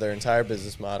 I don't know their entire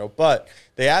business model, but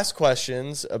they ask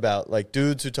questions about like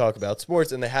dudes who talk about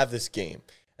sports, and they have this game.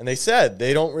 And they said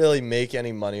they don't really make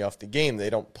any money off the game.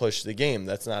 They don't push the game.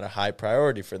 That's not a high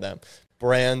priority for them.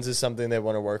 Brands is something they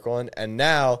want to work on. And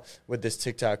now with this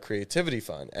TikTok creativity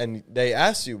fund, and they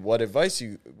asked you what advice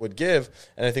you would give.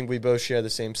 And I think we both share the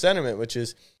same sentiment, which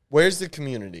is, where's the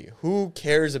community? Who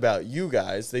cares about you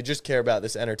guys? They just care about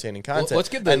this entertaining content. Well, let's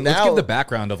give the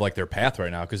background of like their path right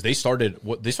now, because they started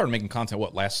making content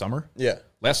last summer. Yeah,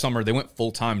 last summer they went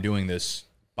full time doing this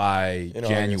by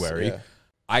January. August,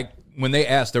 yeah. When they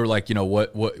asked, they were like,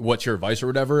 what's your advice or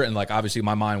whatever, and like obviously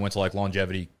my mind went to like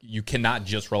longevity. You cannot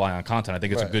just rely on content. I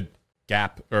think it's a good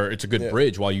gap, or it's a good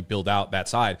bridge while you build out that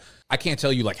side. I can't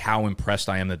tell you like how impressed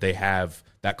I am that they have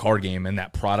that card game and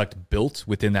that product built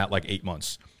within that like 8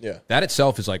 months. Yeah, that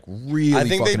itself is like really. I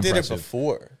think they did impressive. It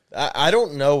before. I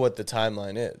don't know what the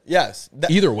timeline is. Yes,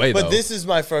 either way, but this is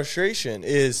my frustration.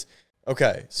 Is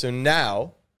okay. So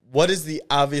now, what is the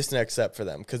obvious next step for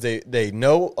them? Because they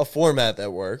know a format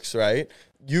that works, right?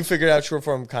 You figured out short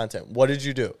form content. What did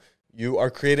you do? You are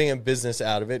creating a business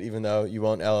out of it, even though you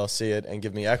won't LLC it and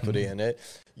give me equity in it.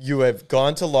 You have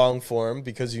gone to long form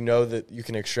because you know that you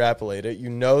can extrapolate it. You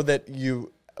know that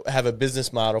you have a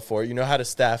business model for it. You know how to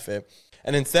staff it.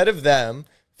 And instead of them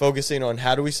focusing on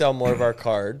how do we sell more of our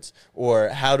cards or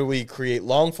how do we create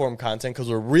long form content because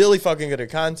we're really fucking good at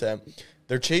content,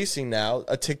 they're chasing now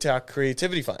a TikTok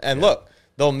creativity fund. And look,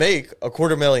 they'll make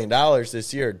 $250,000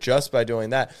 this year just by doing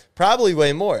that. Probably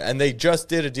way more. And they just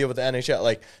did a deal with the NHL.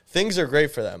 Like, things are great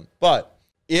for them. But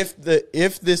if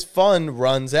this fund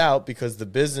runs out because the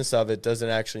business of it doesn't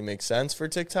actually make sense for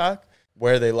TikTok,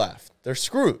 where are they left? They're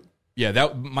screwed. Yeah,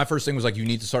 that my first thing was like, you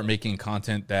need to start making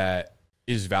content that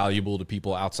is valuable to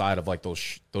people outside of like those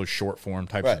short form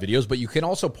types of videos. But you can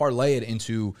also parlay it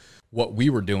into what we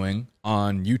were doing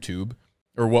on YouTube,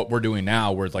 or what we're doing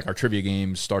now, where it's like our trivia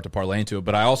games start to parlay into it.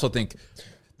 But I also think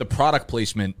the product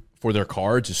placement for their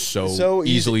cards is so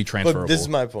easily transferable. But this is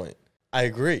my point. I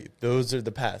agree. Those are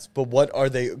the paths. But what are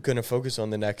they going to focus on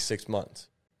the next 6 months?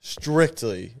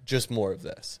 Strictly just more of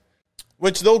this.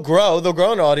 Which they'll grow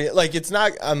an audience. Like, it's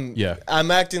not,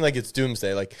 I'm acting like it's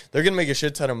doomsday. Like, they're going to make a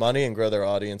shit ton of money and grow their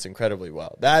audience incredibly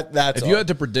well. That's If you had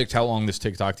to predict how long this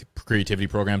TikTok creativity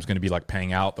program is going to be like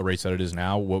paying out the rates that it is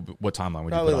now, what timeline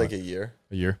would you put on? Probably like a year.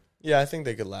 A year? Yeah, I think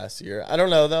they could last a year. I don't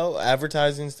know, though.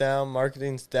 Advertising's down.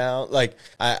 Marketing's down. Like,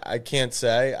 I can't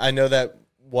say. I know that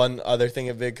one other thing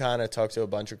at VidCon, I talked to a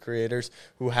bunch of creators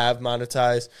who have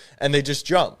monetized, and they just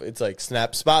jump. It's like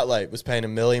Snap Spotlight was paying $1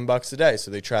 million a day, so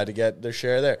they tried to get their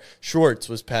share there. Shorts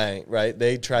was paying, right?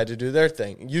 They tried to do their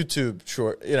thing. YouTube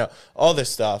short, all this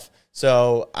stuff.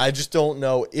 So I just don't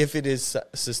know if it is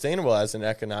sustainable as an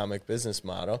economic business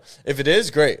model. If it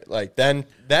is, great. Like, then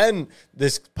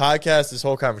this podcast, this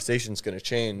whole conversation is going to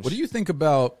change. What do you think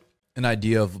about an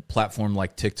idea of a platform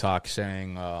like TikTok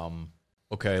saying,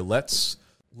 okay, let's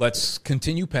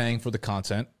continue paying for the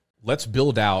content. Let's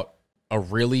build out a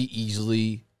really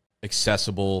easily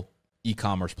accessible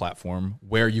e-commerce platform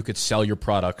where you could sell your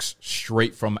products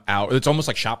straight from out. It's almost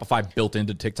like Shopify built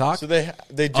into TikTok. So they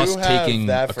do have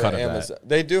that for Amazon.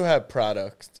 They do have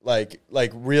products like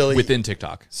really within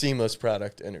TikTok, seamless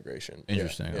product integration.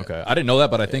 Interesting. Yeah. Okay, I didn't know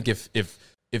that, but I think if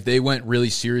they went really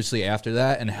seriously after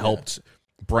that and helped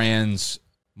brands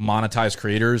monetize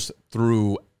creators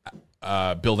through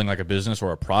building like a business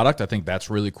or a product, I think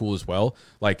that's really cool as well.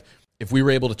 Like, if we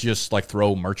were able to just like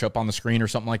throw merch up on the screen or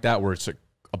something like that, where it's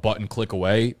a button click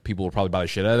away, people will probably buy the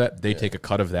shit out of it. They take a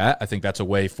cut of that. I think that's a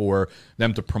way for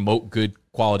them to promote good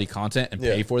quality content and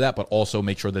pay for that, but also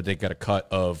make sure that they get a cut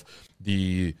of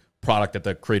the product that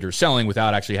the creator is selling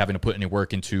without actually having to put any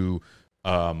work into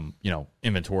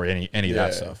inventory, any of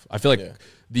that stuff. I feel like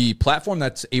the platform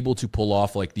that's able to pull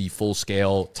off like the full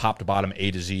scale, top to bottom,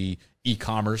 A to Z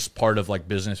e-commerce part of like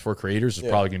business for creators is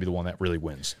probably going to be the one that really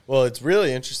wins. Well, it's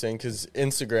really interesting because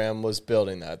Instagram was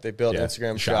building that. They built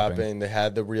Instagram shopping. They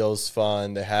had the Reels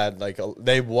fund. They had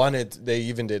they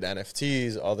even did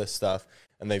NFTs, all this stuff,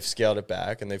 and they've scaled it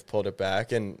back and they've pulled it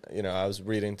back. And, I was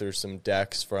reading through some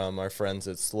decks from our friends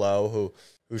at Slow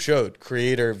who showed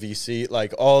creator VC,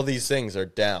 like all these things are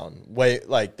down.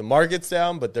 Like the market's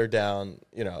down, but they're down,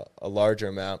 a larger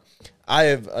amount. I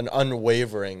have an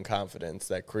unwavering confidence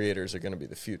that creators are going to be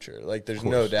the future. Like, there's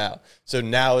no doubt. So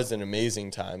now is an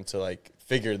amazing time to like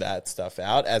figure that stuff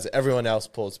out. As everyone else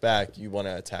pulls back, you want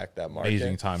to attack that market.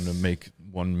 Amazing time to make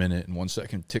 1 minute and 1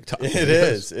 second TikTok. It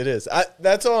is.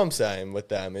 That's all I'm saying with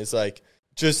them is like,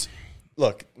 just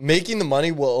look, making the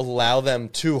money will allow them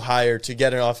to hire, to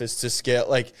get an office, to scale.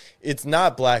 Like, it's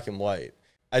not black and white.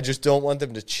 I just don't want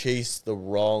them to chase the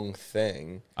wrong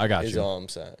thing. I got you. Is all I'm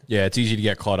saying. Yeah, it's easy to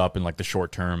get caught up in like the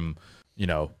short term,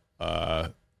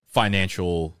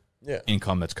 financial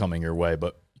income that's coming your way,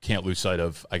 but you can't lose sight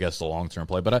of, I guess, the long term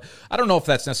play. But I don't know if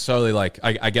that's necessarily like,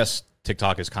 I guess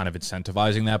TikTok is kind of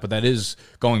incentivizing that, but that is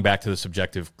going back to the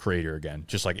subjective creator again.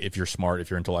 Just like if you're smart, if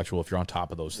you're intellectual, if you're on top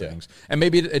of those things, and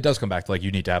maybe it does come back to like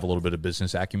you need to have a little bit of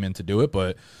business acumen to do it,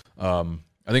 but.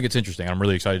 I think it's interesting. I'm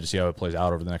really excited to see how it plays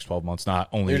out over the next 12 months. Not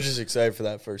only you're just excited for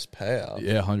that first payout.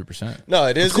 Yeah, 100%. No,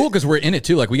 it is. It's cool because we're in it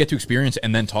too. Like, we get to experience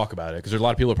and then talk about it, because there's a lot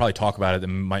of people that probably talk about it that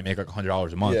might make like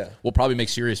 $100 a month. Yeah. We'll probably make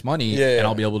serious money, and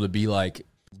I'll be able to be like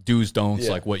do's, don'ts,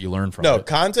 like what you learn from it. No,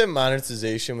 content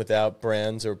monetization without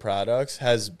brands or products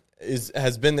has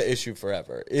been the issue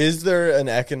forever. Is there an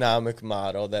economic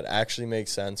model that actually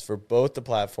makes sense for both the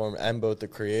platform and both the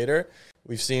creator?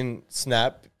 We've seen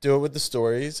Snap do it with the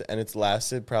stories, and it's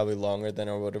lasted probably longer than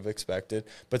I would have expected.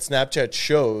 But Snapchat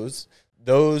shows,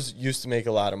 those used to make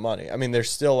a lot of money. I mean,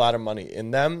 there's still a lot of money in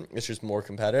them. It's just more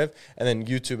competitive. And then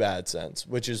YouTube AdSense,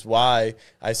 which is why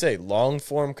I say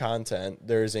long-form content,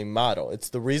 there is a model. It's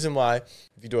the reason why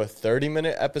if you do a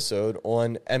 30-minute episode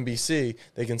on NBC,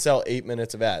 they can sell 8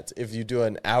 minutes of ads. If you do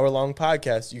an hour-long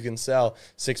podcast, you can sell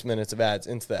 6 minutes of ads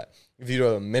into that. If you do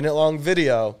a minute-long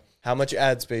video, how much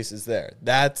ad space is there?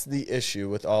 That's the issue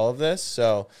with all of this.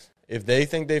 So if they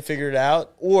think they figured it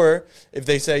out, or if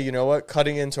they say, you know what,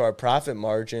 cutting into our profit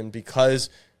margin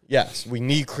because, yes, we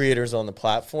need creators on the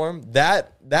platform.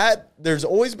 That there's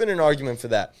always been an argument for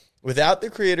that. Without the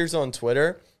creators on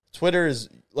Twitter, Twitter is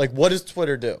like, what does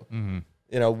Twitter do? Mm-hmm.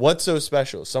 You know, what's so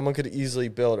special? Someone could easily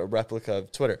build a replica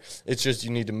of Twitter. It's just you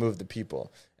need to move the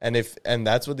people. And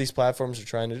that's what these platforms are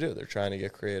trying to do. They're trying to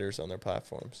get creators on their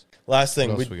platforms. Last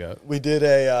thing, we did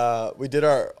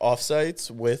our offsites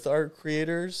with our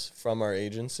creators from our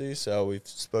agency. So we've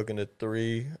spoken to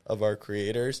 3 of our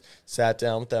creators, sat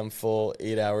down with them full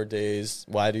 8-hour days.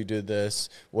 Why do you do this?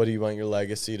 What do you want your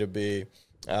legacy to be?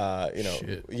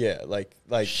 Shit. Yeah,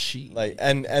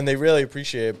 and they really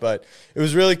appreciate it. But it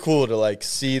was really cool to like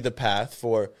see the path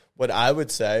for what I would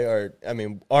say,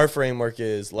 our framework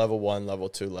is level 1, level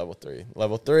 2, level 3.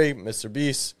 Level 3, Mr.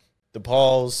 Beast,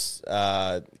 DePaul's,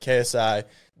 KSI,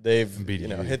 they've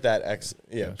BDG. hit that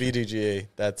BDG.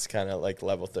 That's kind of like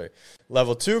level 3.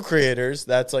 Level 2 creators,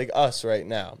 that's like us right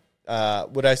now.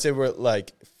 Would I say we're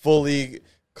like fully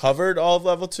covered all of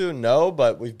level 2? No,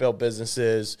 but we've built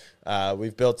businesses.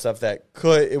 We've built stuff that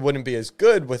it wouldn't be as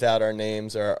good without our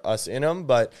names or us in them,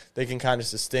 but they can kind of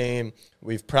sustain.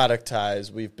 We've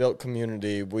productized. We've built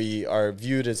community. We are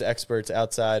viewed as experts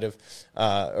outside of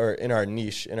or in our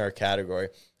niche, in our category.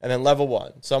 And then level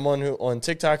 1, someone who on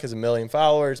TikTok has 1 million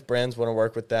followers. Brands want to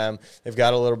work with them. They've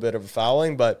got a little bit of a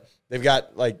following, but they've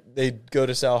got they go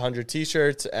to sell 100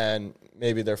 T-shirts and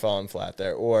maybe they're falling flat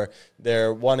there, or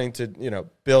they're wanting to,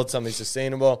 build something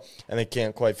sustainable and they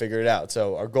can't quite figure it out.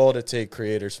 So our goal to take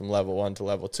creators from level 1 to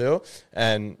level 2.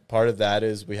 And part of that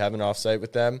is we have an offsite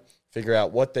with them, figure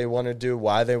out what they want to do,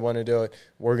 why they want to do it.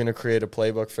 We're going to create a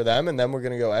playbook for them, and then we're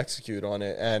going to go execute on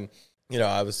it. And,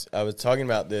 I was talking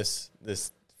about this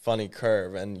funny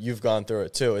curve, and you've gone through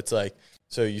it too. It's like,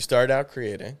 so you start out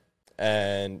creating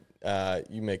and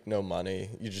you make no money.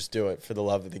 You just do it for the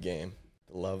love of the game.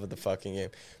 Love of the fucking game.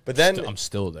 But then I'm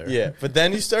still there. Yeah, but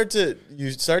then you start to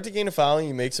gain a following,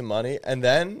 you make some money, and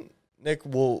then Nick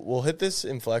we'll hit this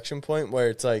inflection point where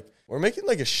it's like we're making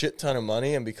like a shit ton of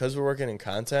money, and because we're working in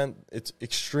content, it's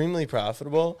extremely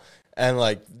profitable, and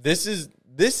like this is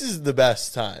the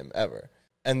best time ever.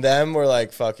 And then we're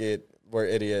like, fuck it, we're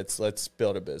idiots, let's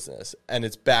build a business. And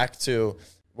it's back to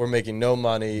we're making no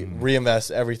money, reinvest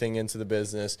everything into the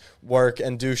business, work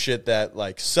and do shit that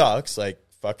like sucks, like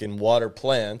fucking water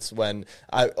plants when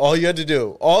all you had to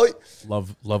do,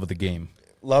 love of the game.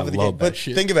 Love of the game. But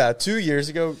think about it, 2 years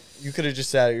ago, you could have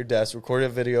just sat at your desk, recorded a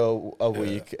video a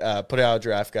week, put out a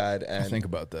draft guide. And I think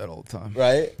about that all the time.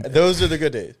 Right? Those are the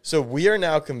good days. So we are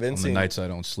now convincing. On the nights I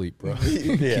don't sleep, bro.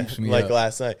 Yeah, like up.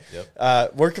 Last night.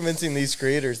 Yep. We're convincing these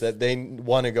creators that they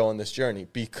want to go on this journey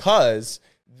because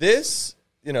this,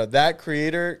 that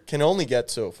creator can only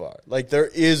get so far. Like there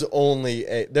is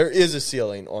a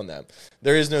ceiling on them.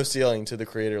 There is no ceiling to the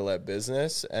creator-led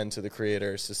business and to the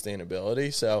creator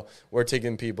sustainability. So we're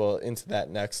taking people into that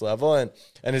next level. And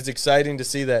it's exciting to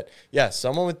see that,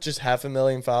 someone with just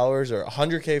 500,000 followers or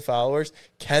 100K followers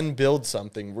can build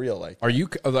something real like that. Are you,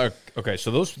 okay,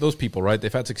 so those people, right,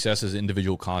 they've had success as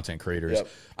individual content creators. Yep.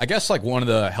 I guess like one of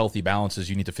the healthy balances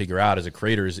you need to figure out as a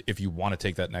creator is if you want to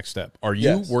take that next step. Are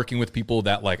you working with people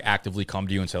that like actively come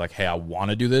to you and say like, hey, I want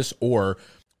to do this? Or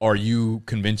are you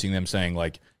convincing them saying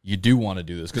like, you do want to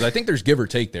do this? Because I think there's give or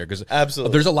take there. Because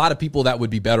absolutely, there's a lot of people that would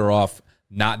be better off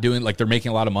not doing, like they're making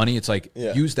a lot of money. It's like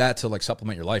use that to like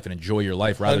supplement your life and enjoy your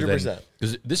life rather 100%. Than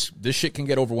because this shit can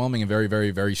get overwhelming and very, very,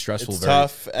 very stressful, it's very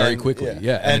tough very quickly.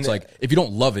 And it's like if you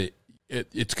don't love it,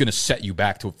 it's going to set you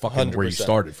back to fucking 100%. Where you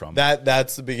started from.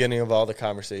 That's the beginning of all the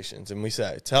conversations. And we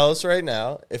say, tell us right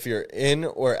now if you're in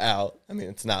or out. I mean,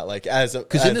 it's not like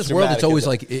because in this world, it's always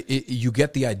like you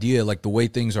get the idea, like the way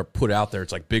things are put out there.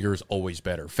 It's like bigger is always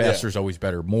better, faster is always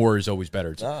better, more is always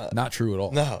better. It's not true at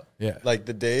all. No, like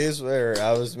the days where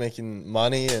I was making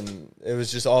money and it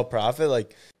was just all profit,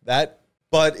 like that.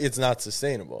 But it's not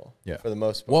sustainable. For the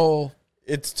most part. Well,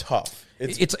 it's tough.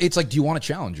 It's like, do you want to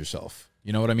challenge yourself?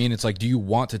 You know what I mean? It's like, do you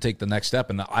want to take the next step?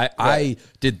 And I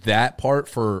did that part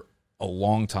for a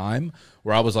long time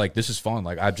where I was like, this is fun.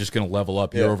 Like, I'm just going to level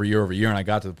up year over year over year. And I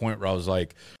got to the point where I was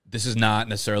like, this is not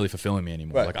necessarily fulfilling me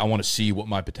anymore. Right. Like, I want to see what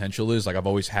my potential is. Like, I've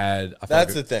always had.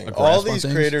 That's the thing. All these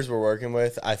creators we're working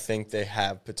with, I think they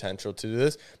have potential to do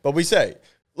this. But we say,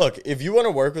 look, if you want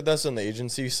to work with us on the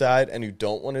agency side and you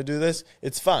don't want to do this,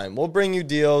 it's fine. We'll bring you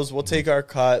deals. We'll take our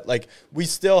cut. Like, we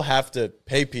still have to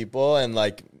pay people and,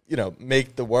 like,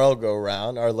 make the world go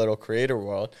round, our little creator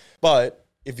world. But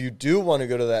if you do want to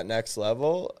go to that next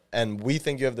level and we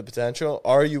think you have the potential,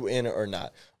 are you in or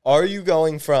not? Are you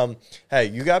going from, hey,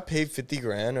 you got paid 50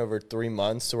 grand over 3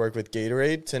 months to work with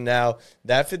Gatorade, to now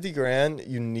that 50 grand,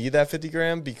 you need that 50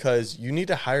 grand because you need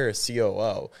to hire a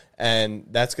COO, and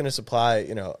that's going to supply,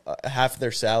 you know, half of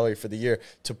their salary for the year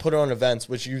to put on events,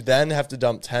 which you then have to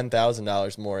dump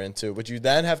 $10,000 more into, which you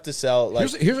then have to sell.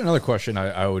 Like, here's another question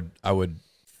I would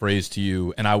phrase to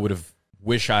you, and I would have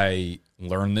wish I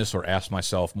learned this or asked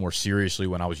myself more seriously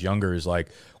when I was younger, is like,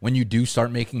 when you do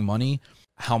start making money,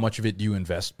 how much of it do you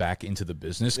invest back into the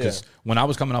business? Because when I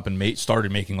was coming up and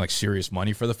started making like serious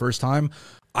money for the first time,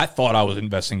 I thought I was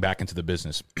investing back into the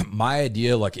business. My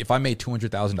idea, like if I made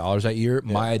 $200,000 that year,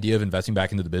 my idea of investing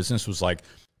back into the business was like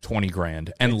 20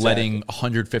 grand and letting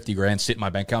 150 grand sit in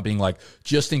my bank account, being like,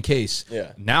 just in case.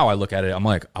 Now I look at it, I'm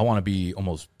like, I want to be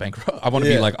almost bankrupt. I want to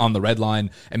be like on the red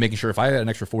line and making sure if I had an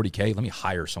extra 40K, let me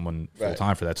hire someone full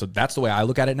time for that. So that's the way I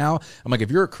look at it now. I'm like, if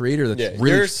you're a creator that's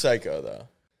really... You're psycho though.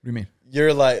 What do you mean?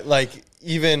 You're like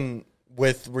even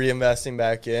with reinvesting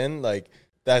back in, like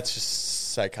that's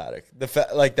just psychotic.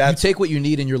 Like that's, you take what you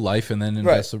need in your life and then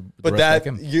invest the rest back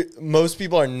in. Most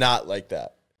people are not like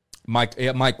that. My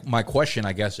question,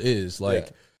 I guess, is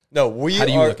like, no, how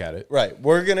do you look at it? Right,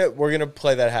 we're gonna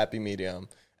play that happy medium,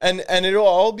 and it'll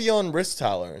all be on risk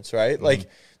tolerance, right? Mm-hmm. Like,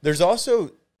 there's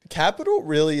also capital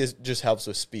really just helps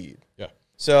with speed. Yeah.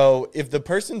 So if the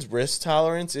person's risk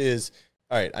tolerance is,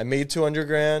 all right, I made 200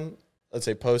 grand, let's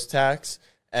say post tax,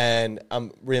 and I'm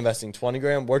reinvesting 20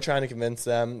 grand, we're trying to convince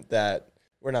them that.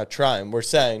 We're not trying. We're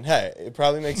saying, hey, it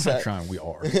probably makes sense. We're not trying. We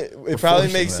are. It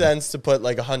probably makes sense to put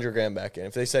like 100 grand back in.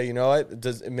 If they say, you know what,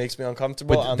 it makes me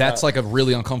uncomfortable. But that's like a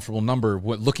really uncomfortable number.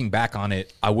 Looking back on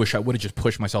it, I wish I would have just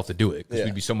pushed myself to do it because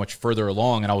we'd be so much further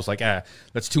along. And I was like,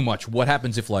 that's too much. What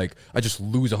happens if like I just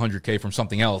lose 100K from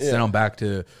something else? Then I'm back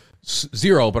to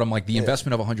zero. But I'm like, the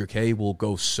investment of 100K will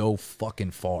go so fucking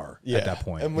far at that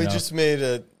point. And we just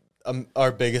made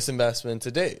our biggest investment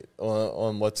to date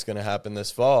on what's going to happen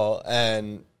this fall,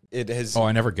 and it has. Oh,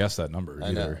 I never guessed that number.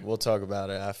 I know. We'll talk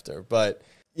about it after, but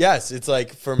yes, it's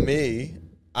like for me,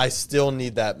 I still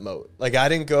need that moat. Like I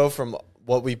didn't go from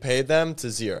what we paid them to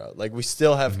zero. Like we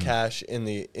still have cash in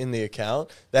the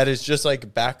account that is just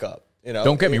like backup. You know,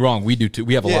 don't get me wrong. We do too.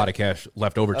 We have a lot of cash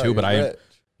left over too, but I'm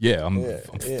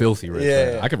filthy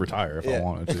rich. I could retire if I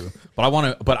wanted to,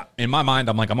 but in my mind,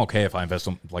 I'm like, I'm okay if I invest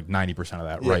like 90% of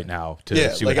that right now to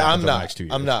see what happens in the next 2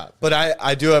 years. I'm not, but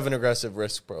I do have an aggressive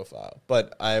risk profile,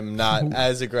 but I'm not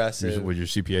as aggressive. Would your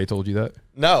CPA told you that?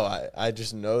 No, I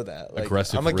just know that. Like,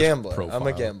 aggressive. I'm a gambler. Profile. I'm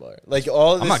a gambler. Like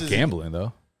all. This I'm not gambling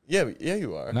though. Yeah,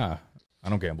 you are. Nah, I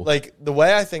don't gamble. Like the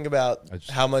way I think about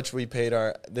how much we paid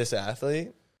this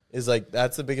athlete. Is like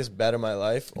that's the biggest bet of my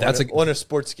life on a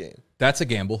sports game. That's a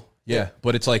gamble,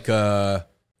 but it's like so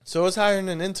it's hiring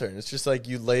an intern. It's just like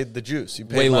you laid the juice. You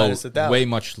paid minus 1,000. Way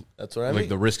much. That's what I mean. Like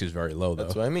the risk is very low though.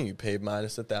 That's what I mean. You paid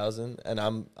minus 1,000,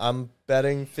 and I'm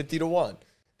betting 50 to 1,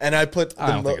 and I put.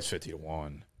 I don't think it's 50 to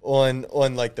 1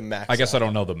 on like the max. I guess I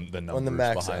don't know the numbers on the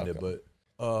max behind outcome.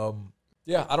 It,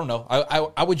 but I don't know.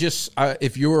 I would just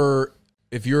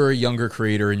if you're a younger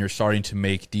creator and you're starting to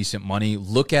make decent money,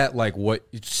 look at like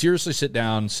seriously sit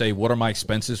down, say, what are my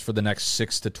expenses for the next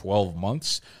 6 to 12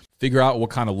 months? Figure out what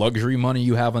kind of luxury money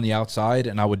you have on the outside.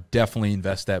 And I would definitely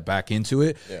invest that back into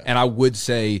it. Yeah. And I would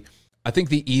say, I think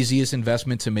the easiest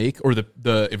investment to make, or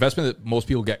the investment that most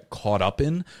people get caught up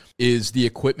in, is the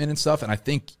equipment and stuff. And I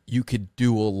think you could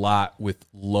do a lot with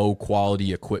low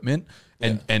quality equipment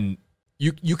and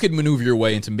You could maneuver your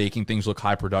way into making things look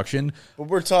high production. But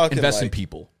we're talking invest in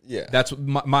people. Yeah. That's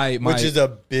my which is a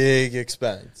big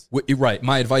expense. Right.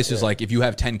 My advice is like, if you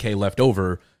have 10K left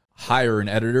over, hire an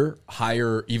editor,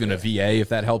 hire even a VA if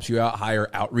that helps you out, hire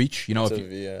outreach,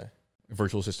 VA?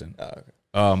 Virtual assistant. Oh,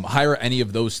 okay. Hire any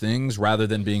of those things rather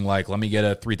than being like, let me get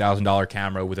a $3,000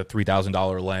 camera with a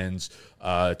 $3,000 lens,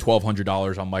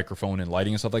 $1,200 on microphone and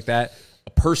lighting and stuff like that.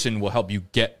 A person will help you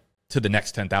get to the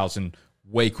next 10,000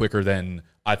 way quicker than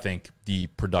I think the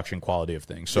production quality of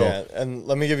things. So, and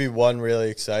let me give you one really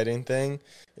exciting thing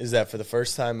is that for the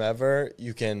first time ever,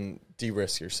 you can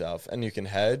de-risk yourself and you can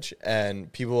hedge, and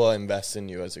people will invest in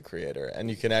you as a creator, and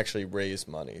you can actually raise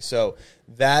money. So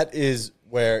that is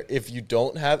where if you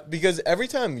don't have, because every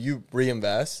time you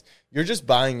reinvest, you're just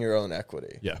buying your own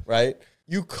equity. Yeah. Right?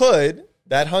 You could,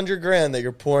 that 100 grand that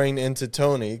you're pouring into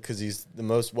Tony, because he's the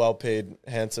most well-paid,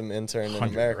 handsome intern in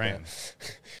America.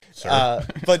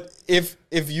 But if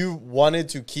you wanted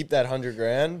to keep that 100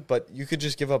 grand, but you could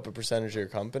just give up a percentage of your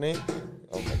company.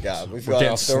 Oh my God, we've gone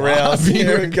off the rails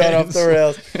here. We've gone off the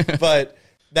rails. But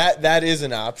that is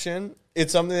an option.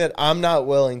 It's something that I'm not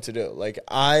willing to do. Like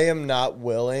I am not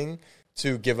willing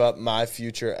to give up my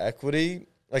future equity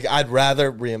Like, I'd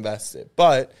rather reinvest it.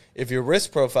 But if your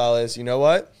risk profile is, you know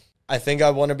what? I think I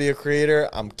want to be a creator.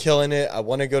 I'm killing it. I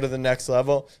want to go to the next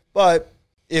level. But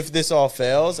if this all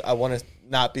fails, I want to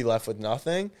not be left with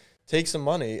nothing. Take some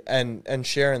money and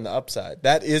share in the upside.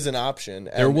 That is an option.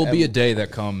 There will be a day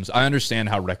that comes. I understand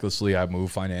how recklessly I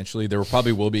move financially. There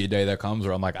probably will be a day that comes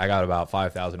where I'm like, I got about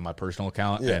 $5,000 in my personal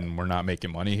account, and we're not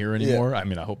making money here anymore. I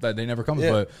mean, I hope that day never comes,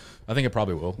 but I think it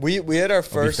probably will. We had our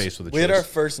first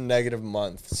negative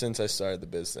month since I started the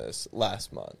business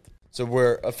last month. So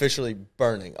we're officially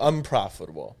burning,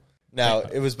 unprofitable. Now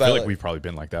it was. I feel like we've probably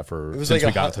been like that since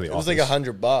we got to the office. It was like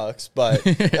 $100,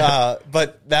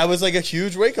 but that was like a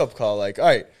huge wake up call. Like, all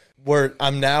right,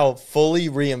 I'm now fully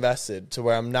reinvested to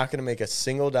where I'm not going to make a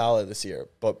single dollar this year,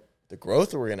 but the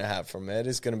growth we're going to have from it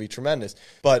is going to be tremendous.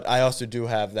 But I also do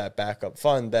have that backup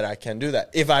fund that I can do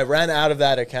that. If I ran out of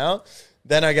that account,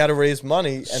 then I got to raise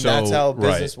money, and that's how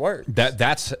business works.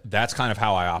 That's kind of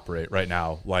how I operate right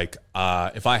now. Like,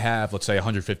 if I have, let's say,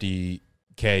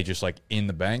 $150K just like in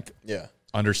the bank,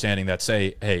 understanding that,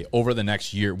 say, hey, over the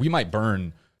next year, we might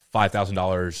burn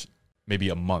 $5,000 maybe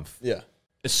a month. Yeah.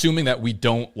 Assuming that we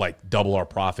don't like double our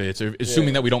profits, or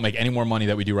assuming that we don't make any more money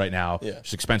that we do right now,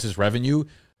 just expenses, revenue,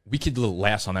 we could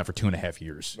last on that for 2.5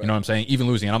 years. Right. You know what I'm saying? Even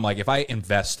losing. And I'm like, if I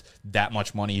invest that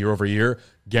much money year over year,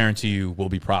 guarantee you we'll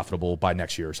be profitable by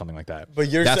next year or something like that.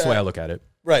 But that's the way I look at it.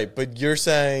 Right. But you're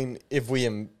saying if we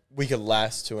could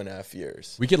last 2.5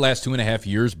 years. We could last 2.5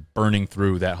 years burning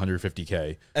through that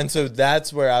 $150K. And so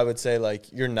that's where I would say,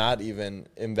 like, you're not even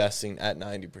investing at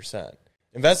 90%.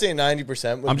 Investing at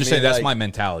 90% would I'm just saying that's my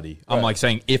mentality. Right. I'm like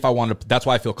saying if I want to, that's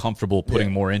why I feel comfortable putting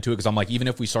more into it, because I'm like, even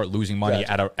if we start losing money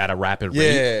at a rapid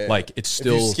rate, like it's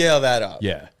still if you scale that up.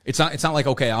 Yeah. It's not like,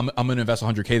 okay, I'm going to invest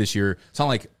 100K this year. It's not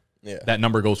like that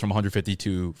number goes from 150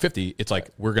 to 50. It's like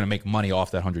we're going to make money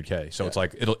off that 100K. So it's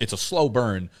like it's a slow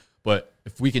burn. But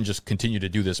if we can just continue to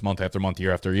do this month after month,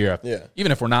 year after year,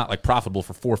 even if we're not like profitable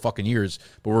for 4 fucking years,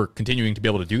 but we're continuing to be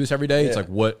able to do this every day, it's like,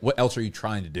 what else are you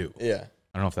trying to do? Yeah.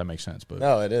 I don't know if that makes sense, but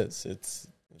no, it is. It's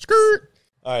skirt.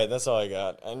 All right, that's all I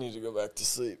got. I need to go back to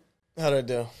sleep. How'd I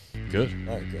do? Good.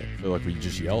 All right, good. I feel like we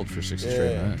just yelled for 60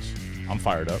 straight minutes. I'm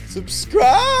fired up. Subscribe.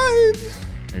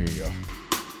 There you go.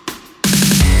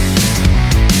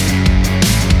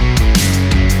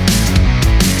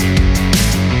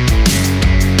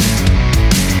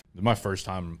 This is my first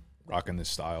time rocking this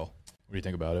style. What do you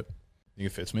think about it? Think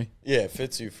it fits me? Yeah, it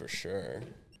fits you for sure.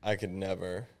 I could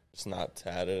never. It's not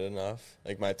tatted enough.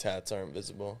 Like, my tats aren't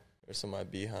visible. They're some of my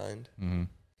behind. Mm-hmm.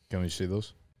 Can we see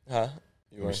those? Huh?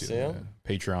 You want to see them?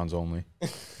 Yeah. Patreons only.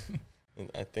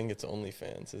 I think it's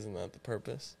OnlyFans. Isn't that the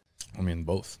purpose? I mean,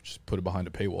 both. Just put it behind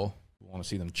a paywall. We want to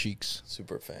see them cheeks.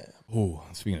 Super fan. Ooh,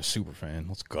 speaking of super fan,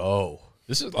 let's go.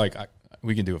 This is like,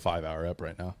 we can do a 5-hour ep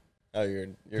right now. Oh, you're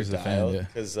dialed?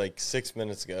 Because like 6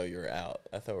 minutes ago, you were out.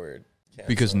 I thought we were canceled.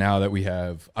 Because now that we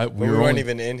have... we weren't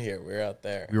even in here. We were out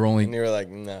there. We were only... And you were like,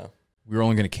 no. We were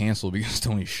only going to cancel because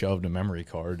Tony shoved a memory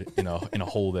card in a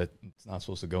hole that it's not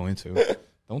supposed to go into.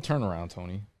 Don't turn around,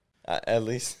 Tony. At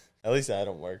least I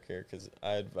don't work here, because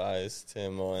I advised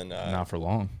him on... not for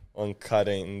long. On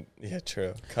cutting... Yeah,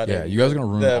 true. Cutting. Yeah, you guys are going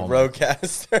to ruin the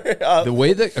roadcaster up. The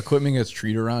way that equipment gets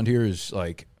treated around here is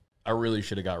like, I really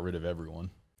should have got rid of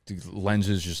everyone. The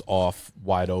lenses just off,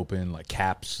 wide open, like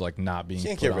caps, like not being. You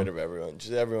can't get rid of everyone.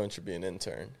 Just everyone should be an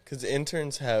intern, because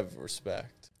interns have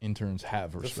respect. Interns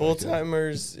have respect. The full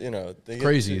timers, they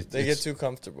get too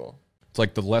comfortable. It's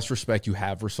like the less respect you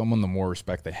have for someone, the more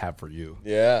respect they have for you.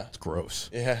 Yeah, it's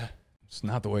gross. Yeah, it's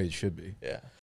not the way it should be. Yeah.